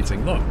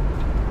indicating. Look,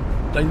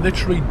 they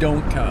literally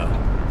don't care.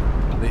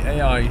 The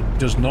AI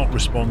does not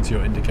respond to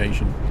your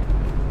indication.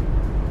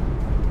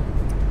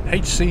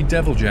 HC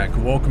Deviljack,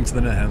 welcome to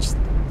the Net House.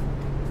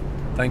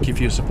 Thank you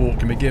for your support.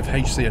 Can we give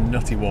HC a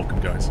nutty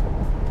welcome, guys?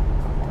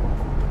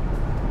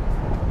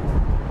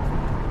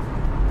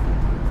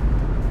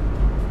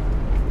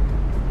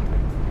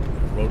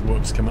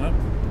 Roadworks coming up.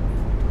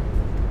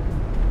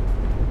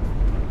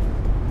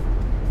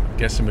 I'm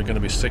guessing we're going to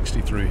be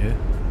 60 through here.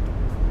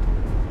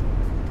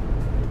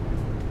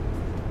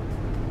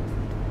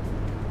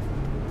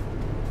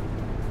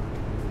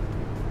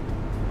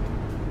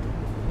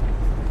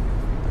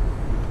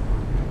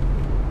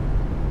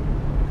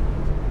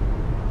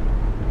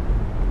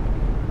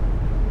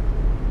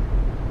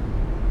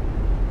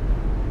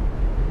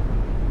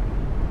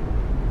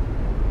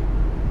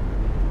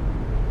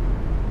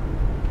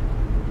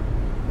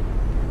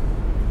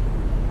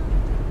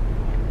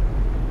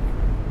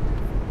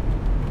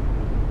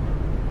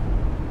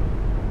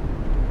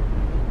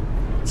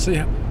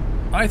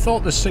 I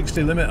thought the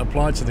 60 limit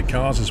applied to the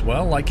cars as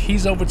well. Like,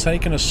 he's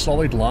overtaken a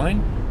solid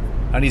line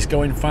and he's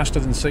going faster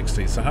than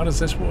 60. So how does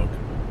this work?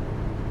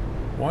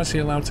 Why is he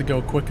allowed to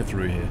go quicker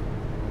through here?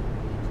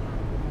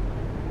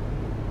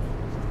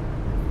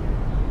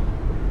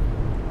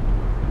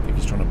 I think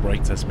he's trying to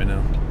brake test me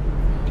now.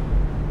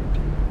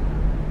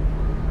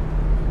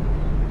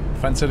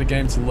 Fancy the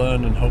game to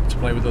learn and hope to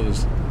play with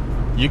others.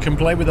 You can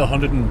play with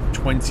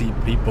 120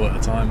 people at a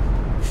time.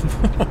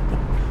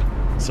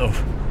 So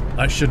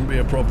that shouldn't be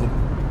a problem.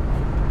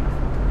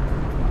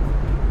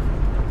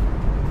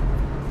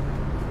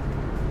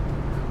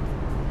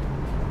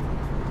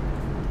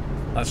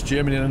 That's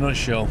Germany in a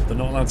nutshell. They're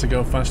not allowed to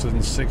go faster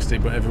than 60,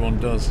 but everyone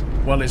does.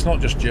 Well, it's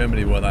not just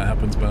Germany where that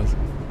happens, Baz.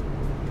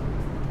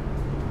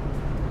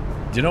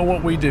 Do you know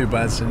what we do,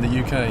 Baz, in the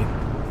UK?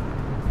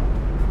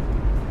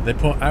 They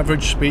put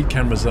average speed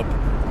cameras up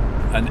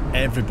and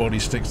everybody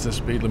sticks to the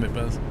speed limit,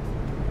 Baz.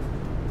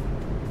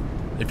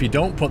 If you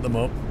don't put them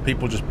up,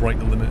 people just break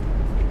the limit.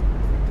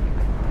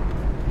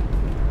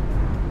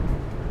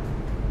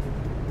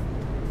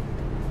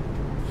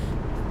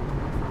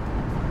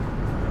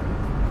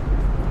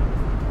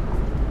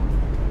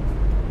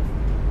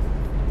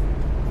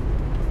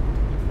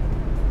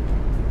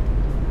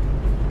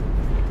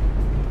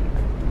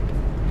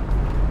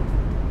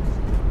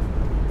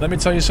 Let me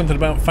tell you something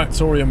about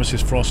Factorio,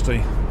 Mrs.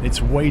 Frosty.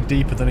 It's way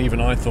deeper than even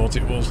I thought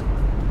it was.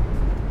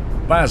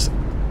 Baz,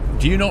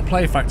 do you not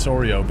play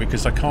Factorio?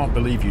 Because I can't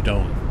believe you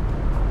don't.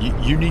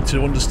 You need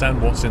to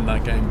understand what's in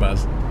that game,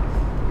 Baz.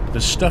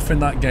 There's stuff in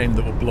that game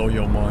that will blow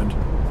your mind.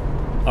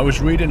 I was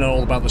reading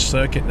all about the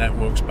circuit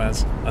networks,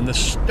 Baz, and the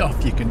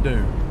stuff you can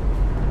do.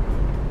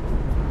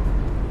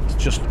 It's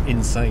just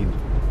insane.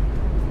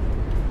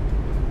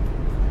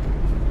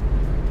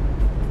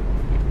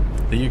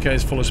 The UK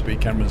is full of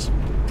speed cameras.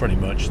 Pretty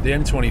much. The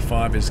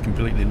M25 is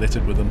completely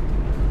littered with them.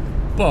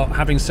 But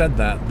having said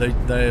that,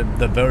 they're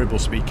variable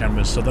speed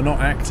cameras, so they're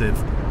not active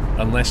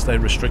unless they're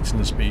restricting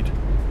the speed.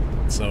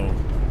 So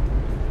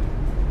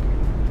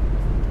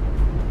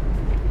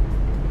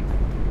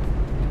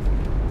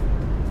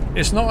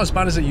it's not as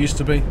bad as it used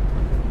to be.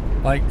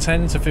 Like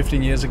 10 to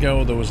 15 years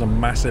ago, there was a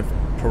massive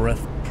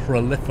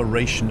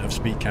proliferation of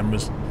speed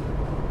cameras,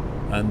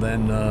 and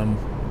then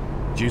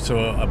due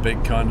to a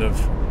big kind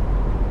of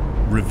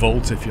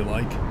revolt, if you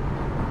like,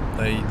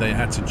 they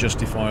had to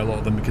justify a lot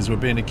of them because we're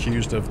being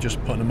accused of just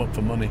putting them up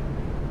for money.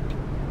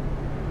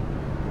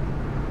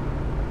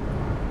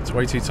 It's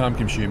way too time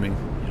consuming.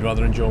 You'd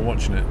rather enjoy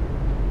watching it.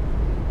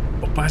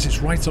 But Baz, it's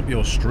right up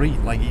your street,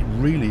 like it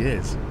really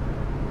is.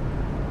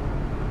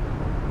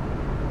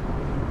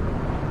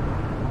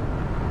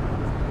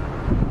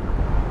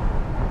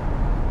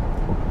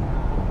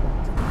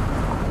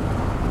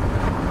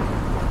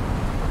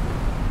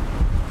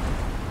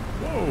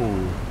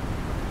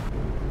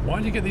 Why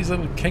do you get these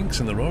little kinks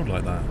in the road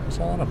like that? What's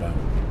all that about?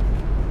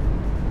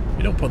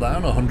 You don't put that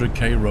on a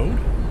 100k road.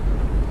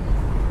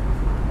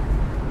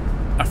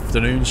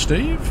 Afternoon,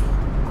 Steve.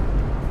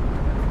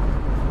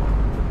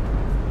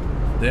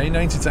 The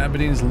A90 to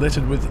Aberdeen is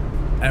littered with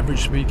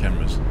average speed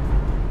cameras.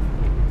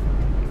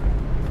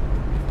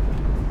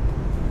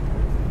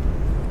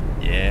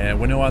 Yeah,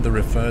 we know how they're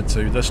referred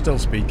to. They're still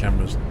speed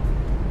cameras.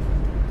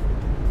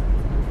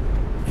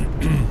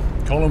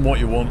 Call them what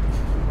you want.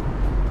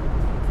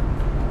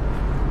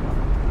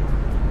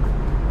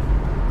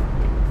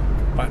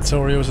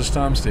 Factorio's a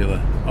Storm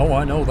Stealer. Oh,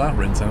 I know that,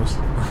 Rinthouse.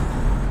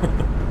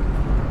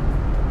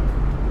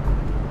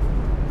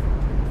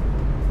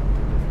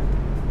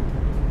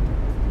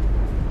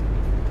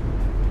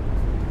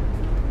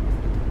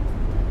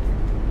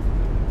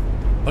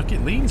 Look,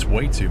 it leans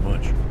way too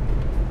much.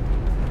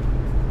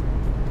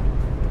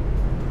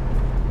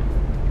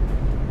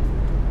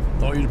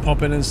 Thought you'd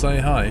pop in and say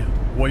hi.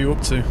 What are you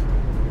up to?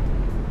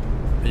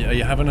 Are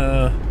you having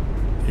a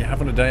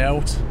day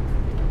out?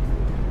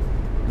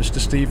 Mr.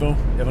 Steve-O,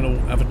 you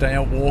have a day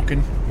out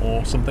walking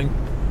or something?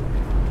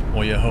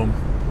 Or you're home?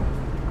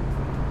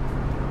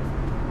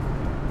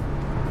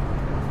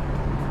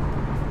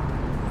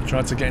 I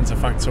tried to get into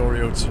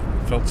Factorio,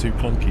 it felt too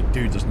clunky.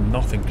 Dude, there's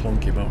nothing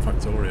clunky about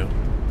Factorio.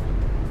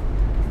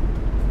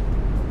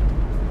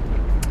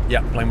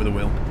 Yeah, playing with the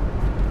wheel.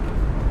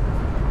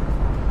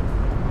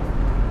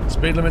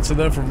 Speed limits are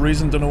there for a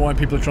reason, don't know why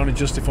people are trying to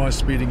justify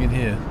speeding in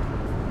here.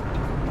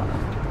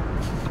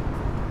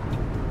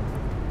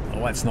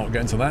 Let's not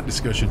get into that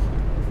discussion.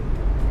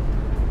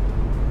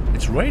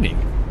 It's raining.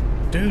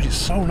 Dude, it's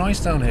so nice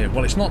down here.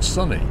 Well, it's not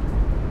sunny,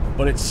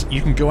 but it's,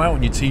 you can go out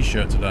in your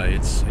t-shirt today.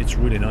 It's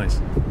really nice.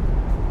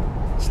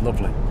 It's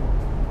lovely.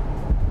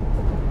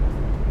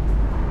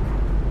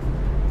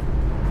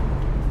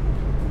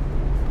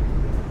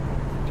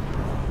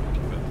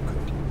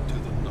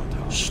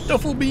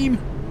 Stufflebeam.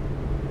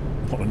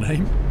 What a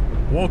name.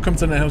 Welcome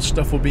to the house,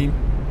 Stufflebeam.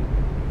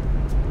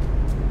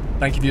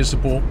 Thank you for your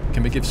support.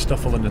 Can we give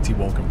Stuffle a nutty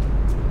welcome?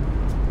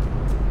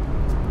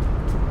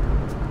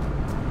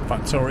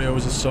 Factorio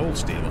is a soul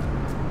stealer.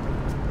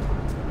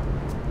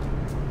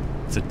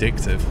 It's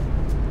addictive.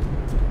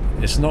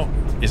 It's not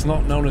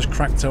known as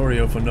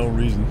Cracktorio for no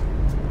reason.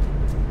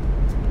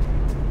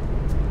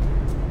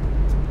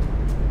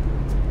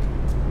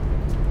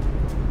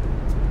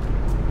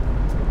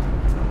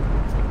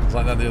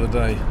 like that the other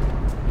day,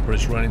 but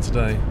it's raining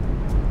today.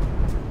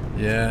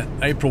 Yeah,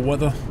 April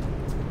weather.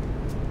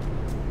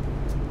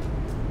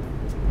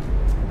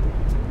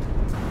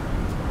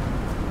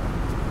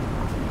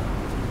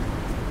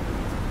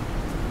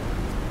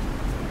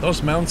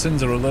 Those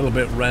mountains are a little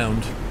bit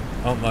round,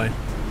 aren't they?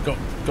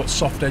 Got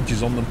soft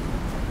edges on them.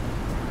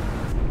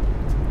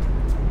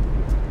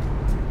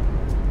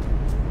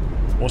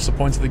 What's the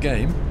point of the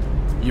game?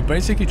 You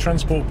basically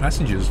transport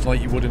passengers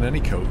like you would in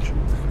any coach.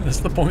 That's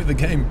the point of the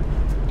game.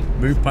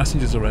 Move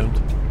passengers around.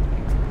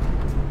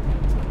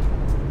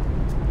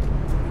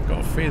 I've got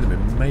a feeling we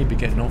may be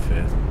getting off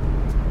here.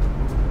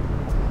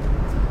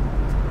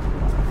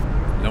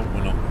 No,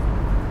 we're not.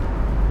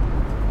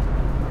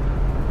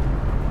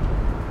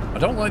 I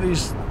don't like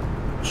these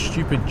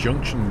stupid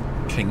junction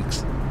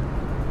kinks.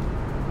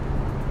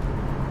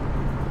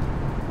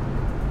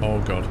 Oh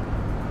god.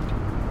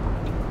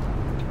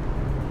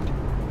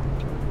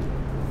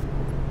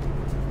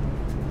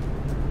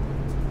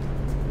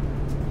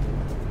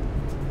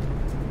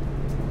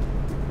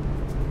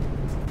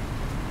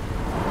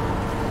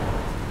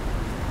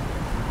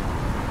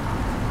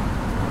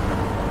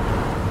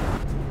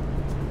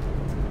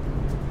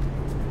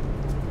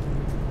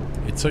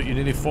 It took you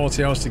nearly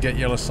 40 hours to get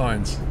yellow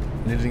signs.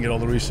 And you didn't get all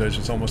the research,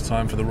 it's almost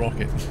time for the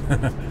rocket.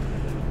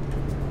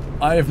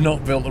 I have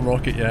not built the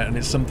rocket yet, and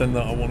it's something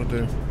that I want to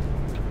do.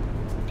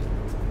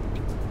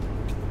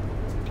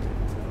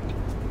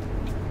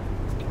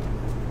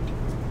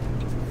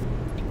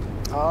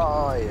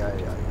 Ay,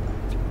 ay, ay.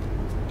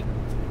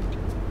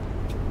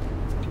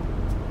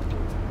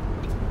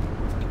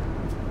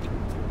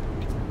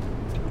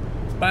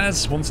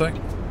 Baz, one sec.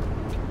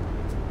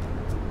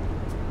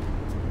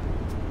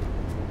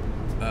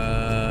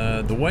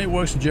 The way it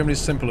works in Germany is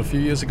simple. A few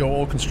years ago,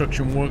 all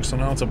construction works on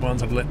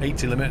autobahns had an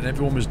 80 limit, and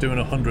everyone was doing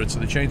 100, so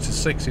they changed to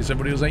 60, so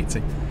everybody was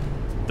 80.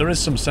 There is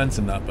some sense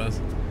in that, Baz.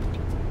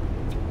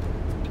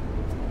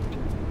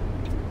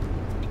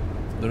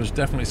 There is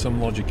definitely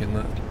some logic in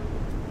that.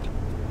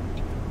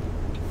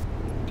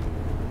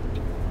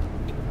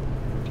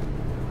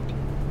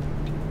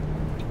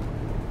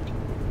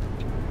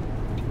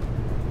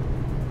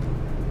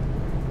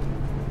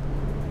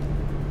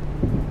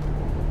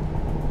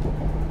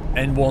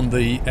 N1,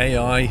 the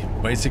AI,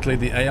 basically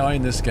the AI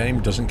in this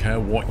game doesn't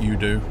care what you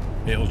do.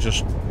 It'll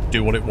just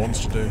do what it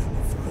wants to do.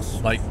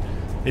 Like,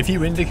 if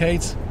you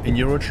indicate in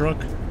Euro Truck,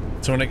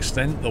 to an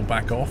extent, they'll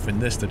back off. In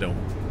this, they don't.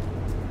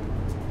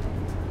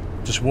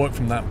 Just work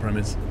from that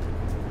premise.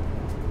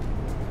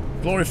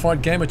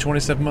 Glorified Gamer,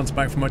 27 months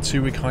back from my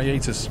 2-week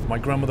hiatus. My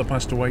grandmother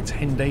passed away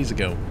 10 days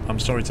ago. I'm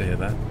sorry to hear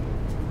that.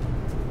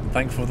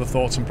 Thankful for the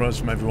thoughts and prayers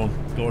from everyone.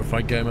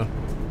 Glorified Gamer.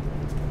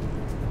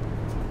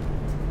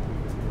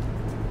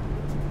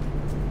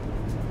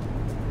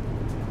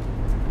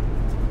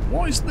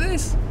 What is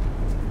this?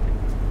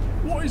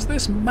 What is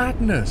this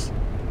madness?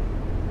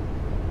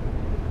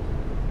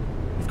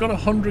 We've got a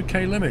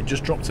 100k limit,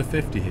 just dropped to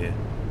 50 here.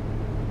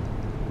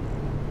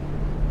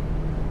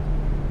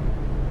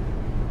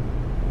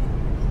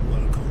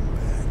 Welcome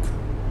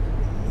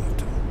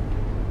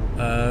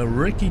back.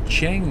 Ricky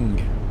Cheng,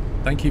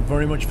 thank you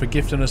very much for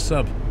gifting a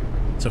sub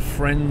to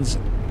Friends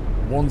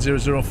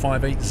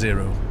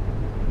 100580.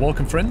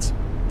 Welcome, friends.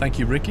 Thank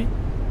you, Ricky.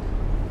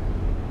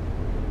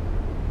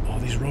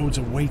 These roads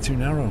are way too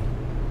narrow.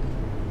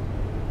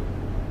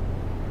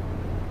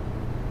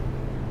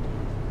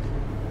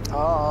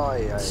 Oh,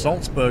 yeah.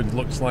 Salzburg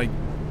looks like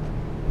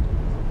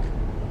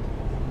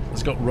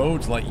it's got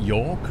roads like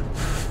York.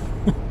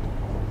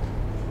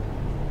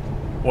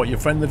 What, your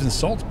friend lives in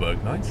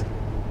Salzburg? Nice.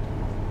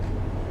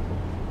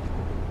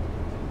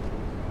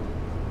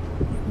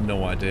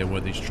 No idea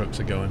where these trucks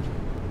are going.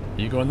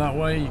 Are you going that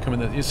way? Are you coming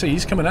that? You see,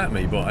 he's coming at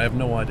me, but I have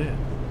no idea.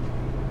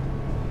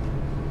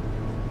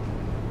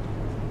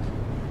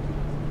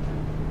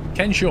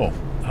 Ken Shaw,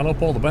 hello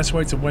Paul, the best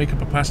way to wake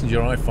up a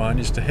passenger I find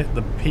is to hit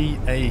the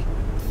PA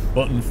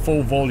button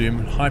full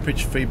volume.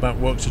 High-pitched feedback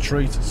works a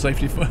treat.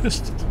 Safety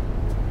first.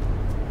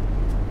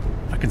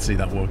 I can see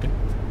that working.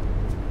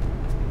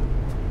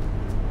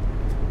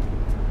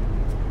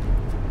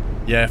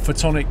 Yeah,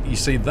 photonic, you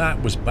see,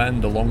 that was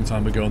banned a long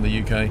time ago in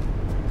the UK.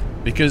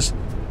 Because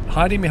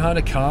hiding behind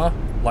a car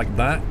like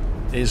that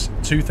is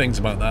two things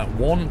about that.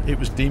 One, it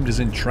was deemed as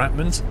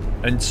entrapment.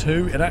 And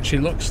two, it actually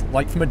looks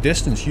like from a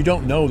distance, you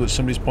don't know that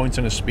somebody's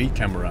pointing a speed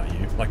camera at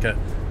you, like a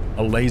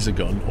laser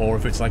gun, or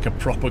if it's like a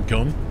proper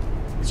gun.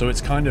 So it's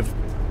kind of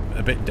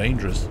a bit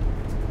dangerous.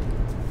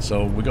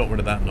 So we got rid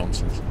of that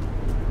nonsense.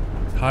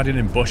 Hiding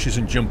in bushes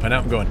and jumping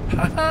out and going,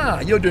 haha,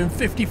 you're doing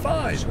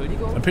 55.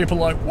 And people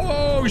are like,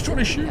 whoa, he's trying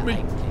to shoot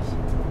me.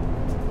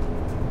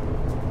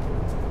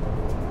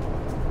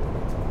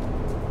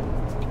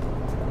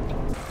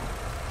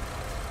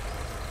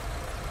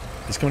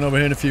 He's coming over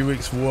here in a few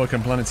weeks for work.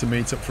 I'm planning to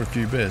meet up for a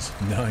few beers.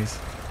 Nice.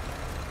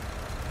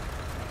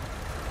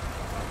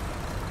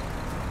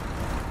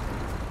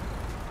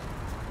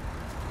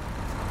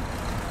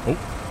 Oh.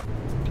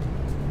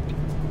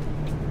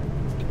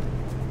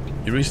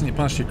 You recently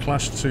passed your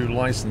Class 2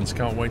 license.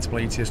 Can't wait to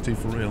play ETS2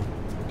 for real.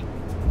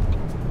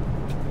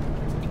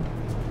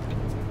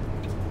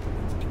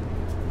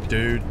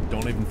 Dude,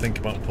 don't even think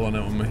about pulling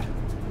out on me.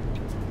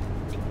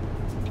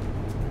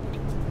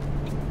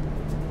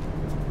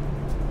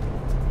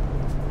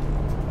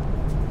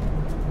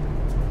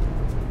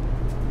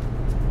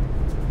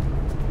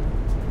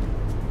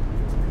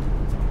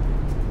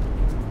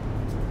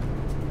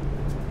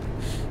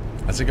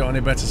 Has it got any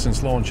better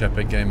since launch,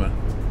 Epic Gamer?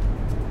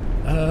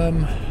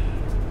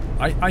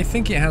 I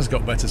think it has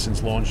got better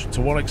since launch. To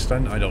what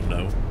extent, I don't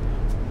know.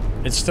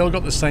 It's still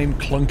got the same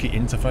clunky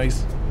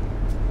interface.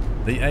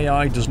 The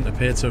AI doesn't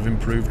appear to have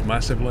improved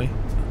massively.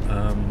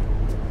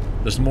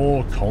 There's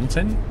more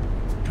content,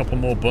 a couple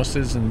more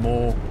buses and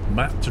more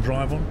map to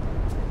drive on.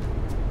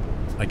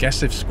 I guess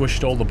they've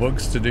squished all the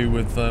bugs to do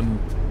with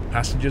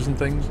passengers and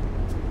things.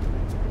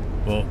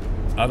 But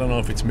I don't know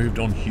if it's moved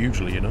on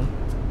hugely, you know?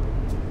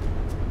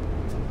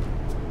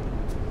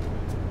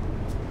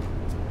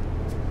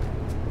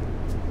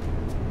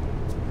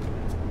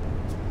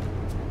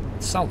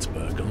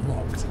 Salzburg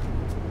unlocked.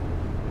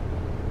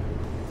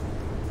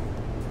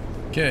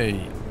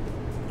 Okay,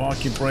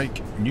 parking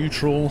brake,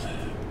 neutral.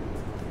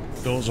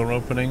 Doors are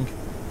opening.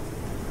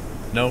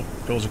 No,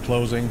 doors are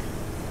closing.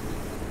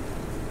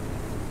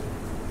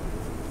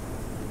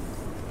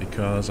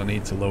 Because I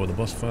need to lower the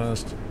bus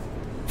first.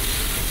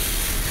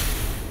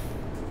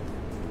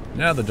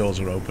 Now the doors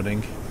are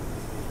opening.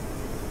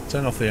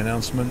 Turn off the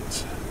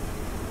announcement.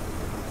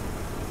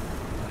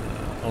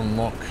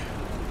 Unlock.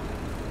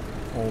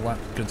 All that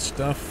good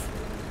stuff.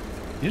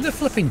 You need a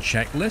flipping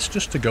checklist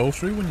just to go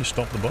through when you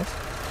stop the bus.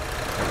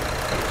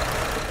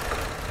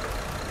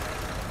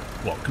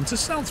 Welcome to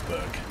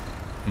Salzburg.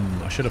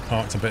 I should have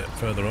parked a bit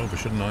further over,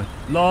 shouldn't I?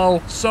 LOL,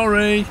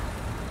 sorry!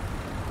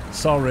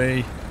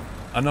 Sorry.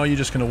 I know you're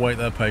just going to wait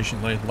there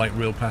patiently, like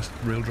real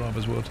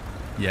drivers would.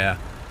 Yeah.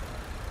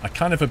 I'm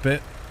kind of a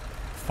bit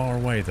far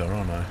away though,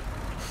 aren't I?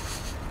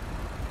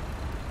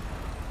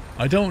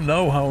 I don't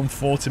know how I'm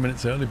 40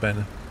 minutes early,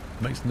 Ben.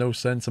 Makes no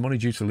sense. I'm only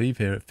due to leave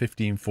here at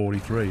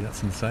 15:43.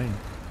 That's insane.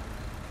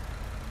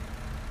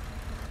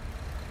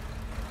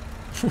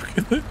 Look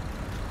at it.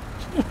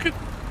 Look at...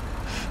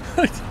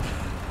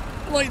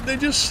 Like, they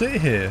just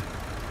sit here.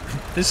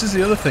 This is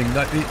the other thing.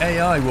 Like, the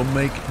AI will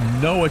make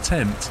no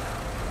attempt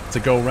to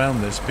go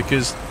around this,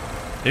 because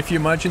if you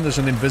imagine there's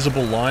an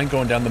invisible line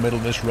going down the middle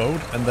of this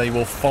road, and they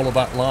will follow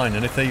that line,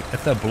 and if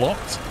they're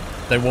blocked,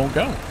 they won't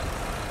go.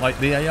 Like,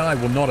 the AI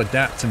will not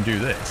adapt and do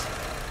this.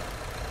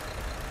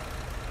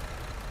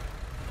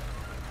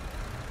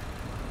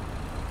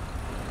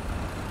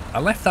 I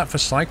left that for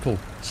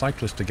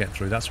cyclists to get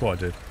through, that's what I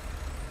did.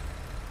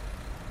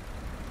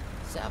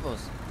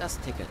 Servus, das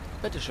Ticket.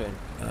 Bitteschön.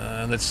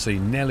 Let's see,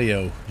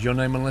 Nelio. Is your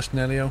name on the list,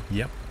 Nelio?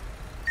 Yep.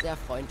 Sehr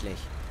freundlich.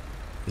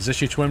 Is this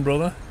your twin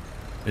brother?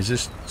 Is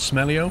this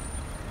Smellio?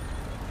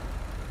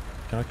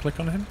 Can I click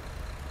on him?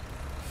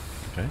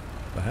 Okay,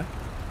 the heck?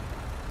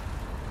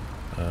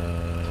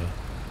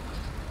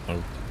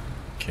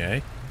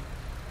 Okay.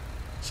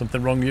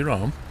 Something wrong with your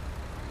arm?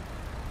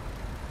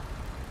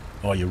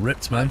 Oh, you're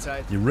ripped, man.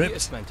 You're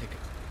ripped.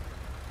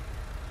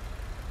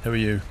 Who are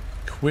you?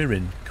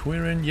 Quirin.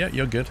 Quirin, yeah,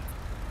 you're good.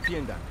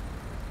 Vielen Dank.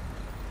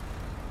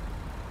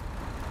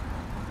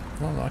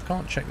 Well, I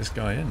can't check this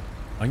guy in.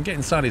 I can get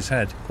inside his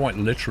head. Quite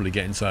literally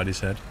get inside his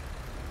head.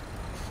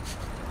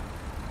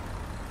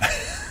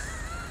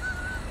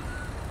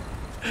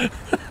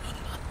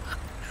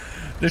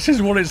 This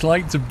is what it's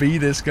like to be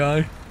this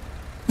guy.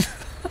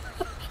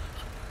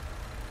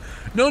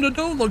 No,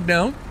 don't look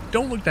down.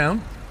 Don't look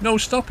down. No,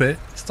 stop it.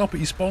 Stop it.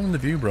 You're spoiling the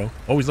view, bro.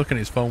 Oh, he's looking at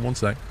his phone. One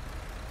sec.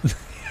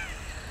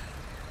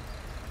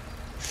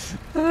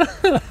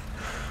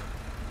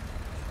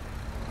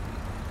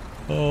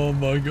 Oh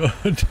my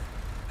god.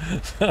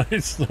 That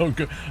is so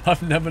good.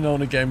 I've never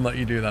known a game let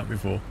you do that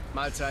before.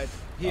 Mahlzeit.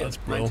 Hier, That's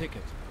mein brilliant.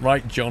 Ticket.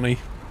 Right, Johnny.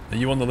 Are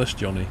you on the list,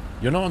 Johnny?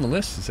 You're not on the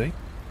list, you see.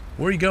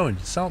 Where are you going?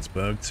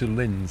 Salzburg to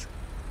Linz.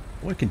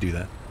 We can do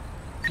that.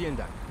 Vielen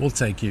Dank. We'll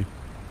take you.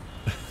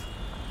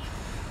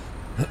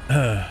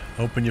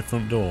 Open your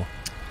front door.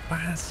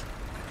 Baz.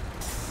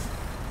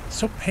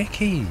 So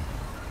picky.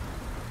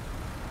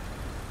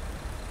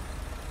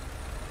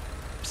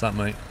 What's that,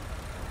 mate?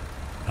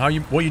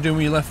 What are you doing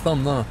with your left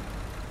thumb there?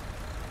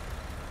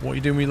 What are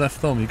you doing with your left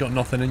thumb? You got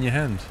nothing in your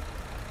hand.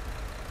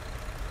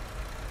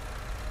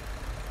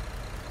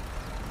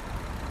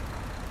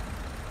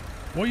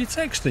 What are you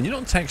texting? You're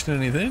not texting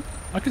anything.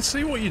 I can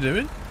see what you're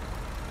doing.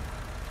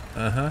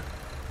 Uh-huh.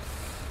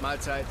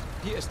 Mahlzeit.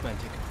 Hier ist mein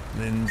Ticket.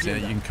 Linz, yeah,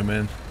 you can come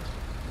in.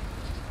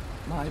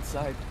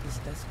 Mahlzeit,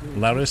 ist das gut?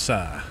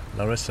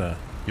 Larissa,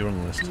 you're on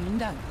the list. Vielen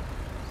Dank.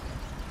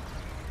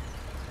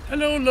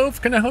 Hello,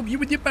 love. Can I help you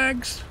with your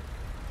bags?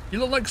 You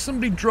look like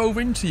somebody drove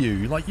into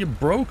you. Like you're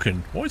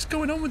broken. What is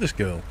going on with this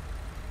girl?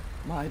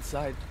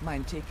 Mahlzeit,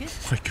 mein Ticket?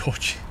 Oh my god,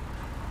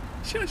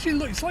 she actually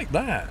looks like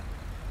that.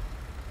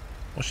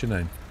 What's your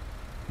name?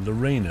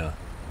 Lorena.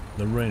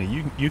 Lorena,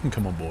 you can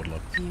come on board,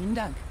 love. Vielen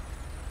Dank.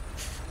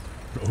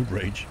 Road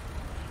rage.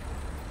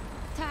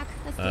 Tag,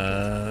 das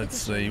Ticket. Let's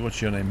see,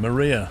 what's your name?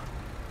 Maria.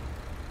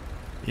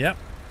 Yep,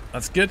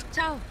 that's good.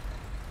 Ciao.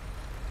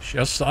 She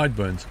has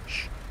sideburns.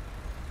 Shh.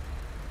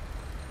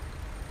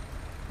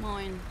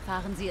 Moin.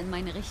 Fahren Sie in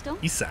meine Richtung?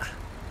 Isa.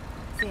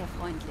 Sehr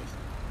freundlich.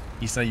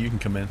 Isa, you can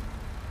come in.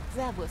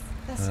 Servus.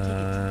 Das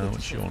Ticket.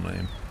 What's your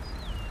name?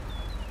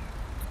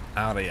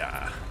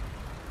 Aria.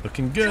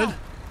 Looking good.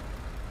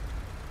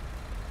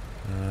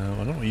 I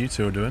don't know what you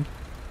two are doing.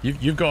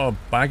 You've got a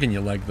bag in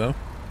your leg though.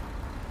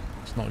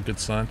 It's not a good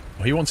sign.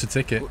 Oh, he wants a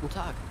ticket. Guten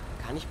Tag.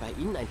 Kann ich bei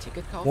Ihnen ein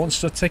Ticket kaufen?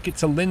 Wants a ticket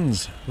to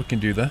Linz. We can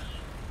do that.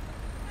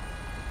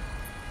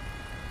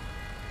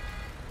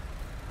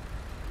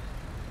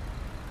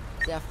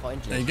 Sehr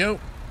freundlich. There you go.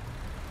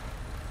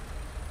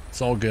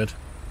 It's all good.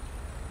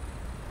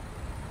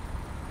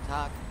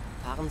 Tag.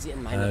 Fahren Sie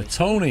in meine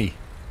Richtung. Tony.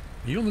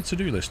 Are you on the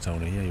to-do list,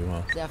 Tony? Yeah, you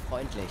are. Sehr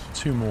freundlich.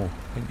 2 more.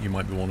 I think you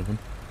might be one of them.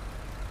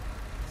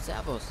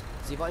 Servus.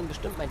 Sie wollen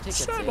bestimmt mein Ticket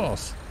sehen.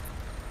 Servus.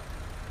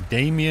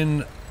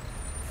 Damien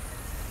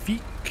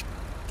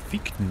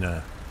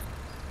Fichtner.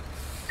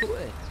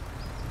 Cool.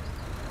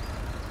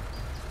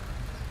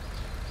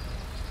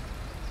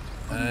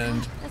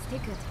 And Das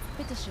Ticket.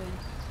 Bitteschön.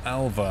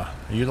 Alva.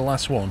 Are you the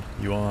last one?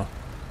 You are.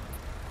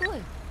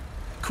 Cool.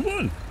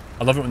 Cool.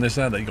 I love it when they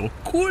say that. You go,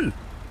 cool.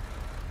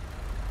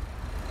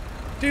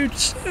 Dude,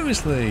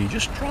 seriously,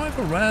 just drive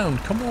around.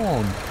 Come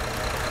on.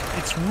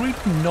 It's really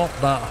not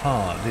that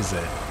hard, is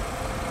it?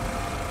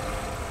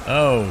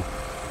 Oh.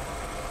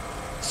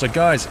 So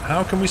guys,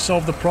 how can we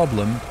solve the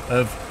problem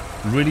of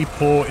really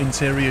poor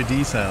interior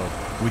detail?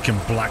 We can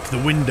black the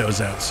windows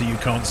out so you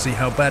can't see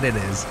how bad it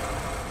is.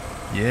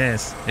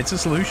 Yes, it's a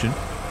solution.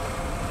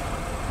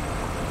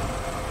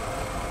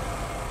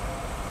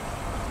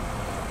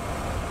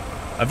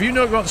 Have you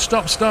not got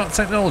stop-start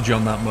technology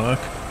on that, Merc?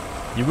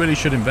 You really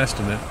should invest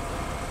in it.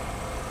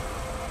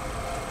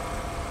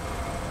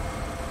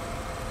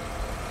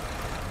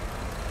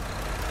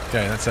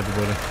 Okay, that's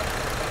everybody.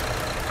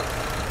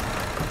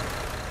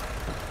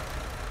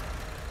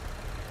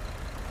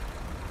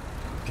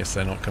 Guess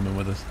they're not coming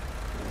with us.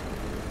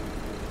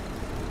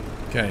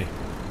 Okay.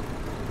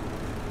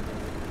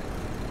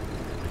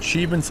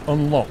 Achievements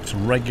unlocked,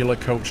 regular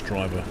coach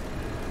driver.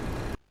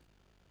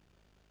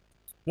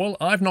 Well,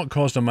 I've not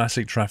caused a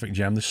massive traffic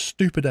jam. This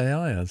stupid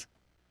AI has.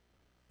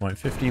 Right,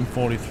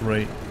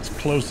 15:43. Let's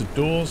close the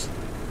doors.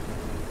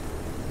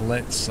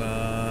 Let's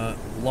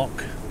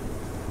lock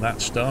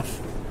that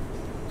stuff.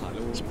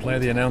 Let's play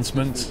the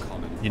announcement.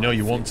 You know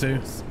you want to.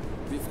 Let's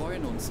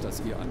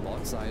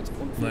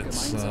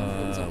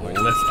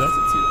lift up.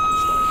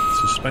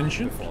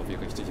 Suspension.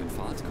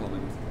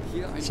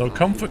 So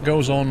comfort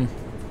goes on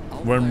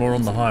when we're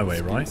on the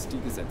highway, right? Is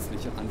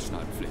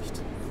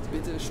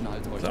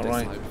that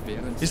right?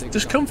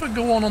 Does comfort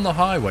go on the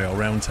highway or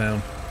around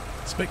town?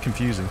 It's a bit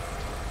confusing.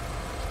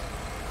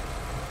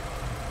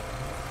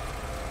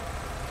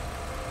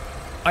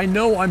 I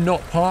know I'm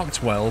not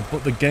parked well,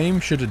 but the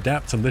game should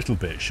adapt a little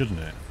bit, shouldn't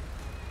it?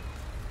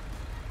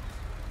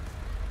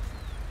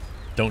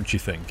 Don't you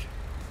think?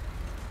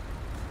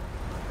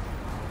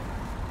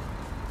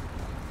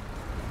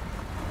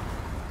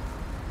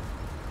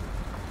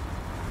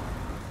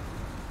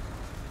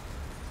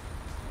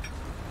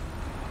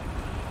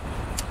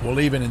 We're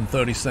leaving in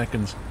 30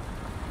 seconds.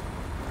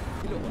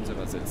 Viele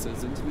unserer Sitze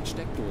sind mit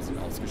Steckdosen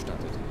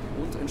ausgestattet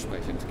und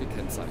entsprechend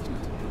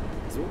gekennzeichnet.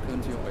 So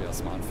könnt ihr euer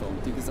Smartphone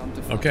die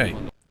gesamte Fahrt Okay.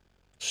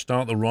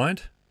 Start the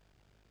ride.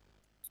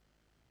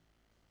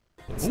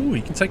 Ooh,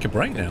 you can take a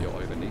break now.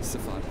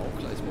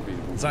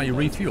 Is that your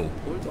refuel?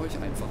 Holt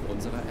euch einfach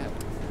unsere App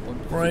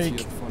und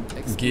Brake,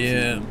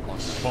 gear,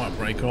 part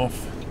brake off.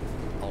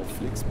 Auf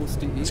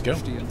flixbus.de Let's go.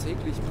 stehen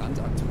täglich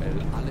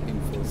brandaktuell alle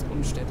Infos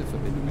und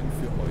Städteverbindungen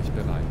für euch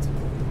bereit.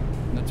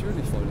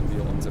 Natürlich wollen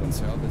wir unseren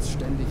Service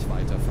ständig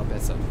weiter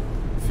verbessern.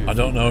 I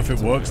don't know if it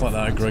works like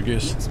that,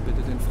 Gregis.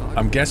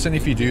 I'm guessing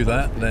if you do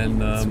that,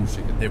 then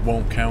it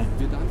won't count.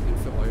 Wir danken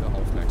für eure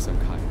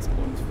Aufmerksamkeit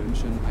und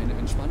wünschen eine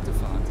entspannte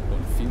Fahrt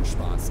und viel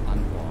Spaß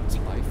an Bord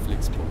bei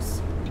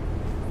Flixbus.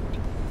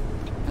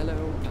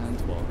 Hello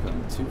and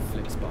welcome to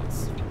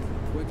Flixbus.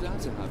 We're glad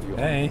to have you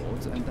on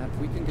board and that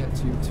we can get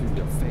you to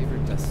your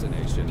favorite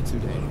destination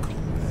today.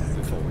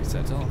 Before we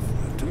set off,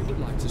 we would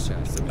like to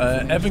share some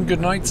information. Evan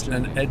Goodnight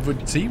and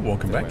Edward T,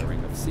 welcome back. The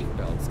wearing of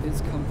seatbelts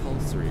is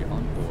compulsory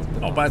on board the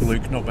Not bus. bad,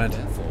 Luke, not bad.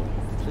 Therefore,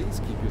 please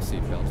keep your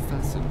seatbelt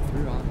fastened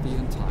throughout the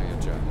entire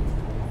journey.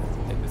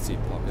 In the seat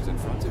pocket in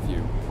front of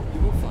you,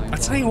 you will find... I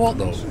tell you what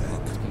though,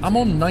 I'm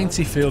on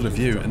 90 field of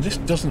view and this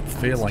doesn't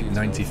feel like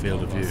 90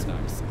 field of view.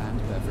 Snacks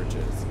and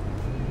beverages.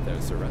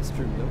 There's a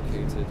restroom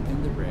located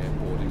in the rear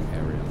boarding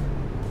area.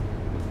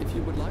 If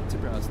you would like to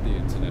browse the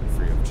internet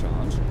free of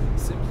charge,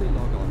 simply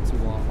log on to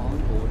our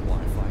onboard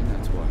Wi-Fi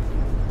network.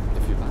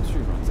 If your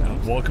battery runs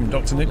out... Welcome,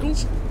 Dr.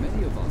 Nichols.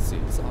 Many of our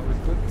seats are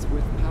equipped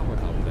with power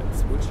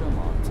outlets, which are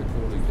marked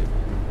accordingly.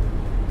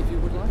 If you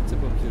would like to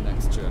book your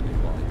next journey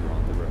while you're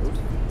on the road,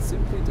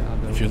 simply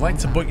download... If you'd like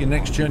to book your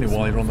next journey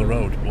while you're on the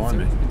road, so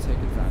blimey. you can take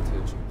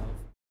advantage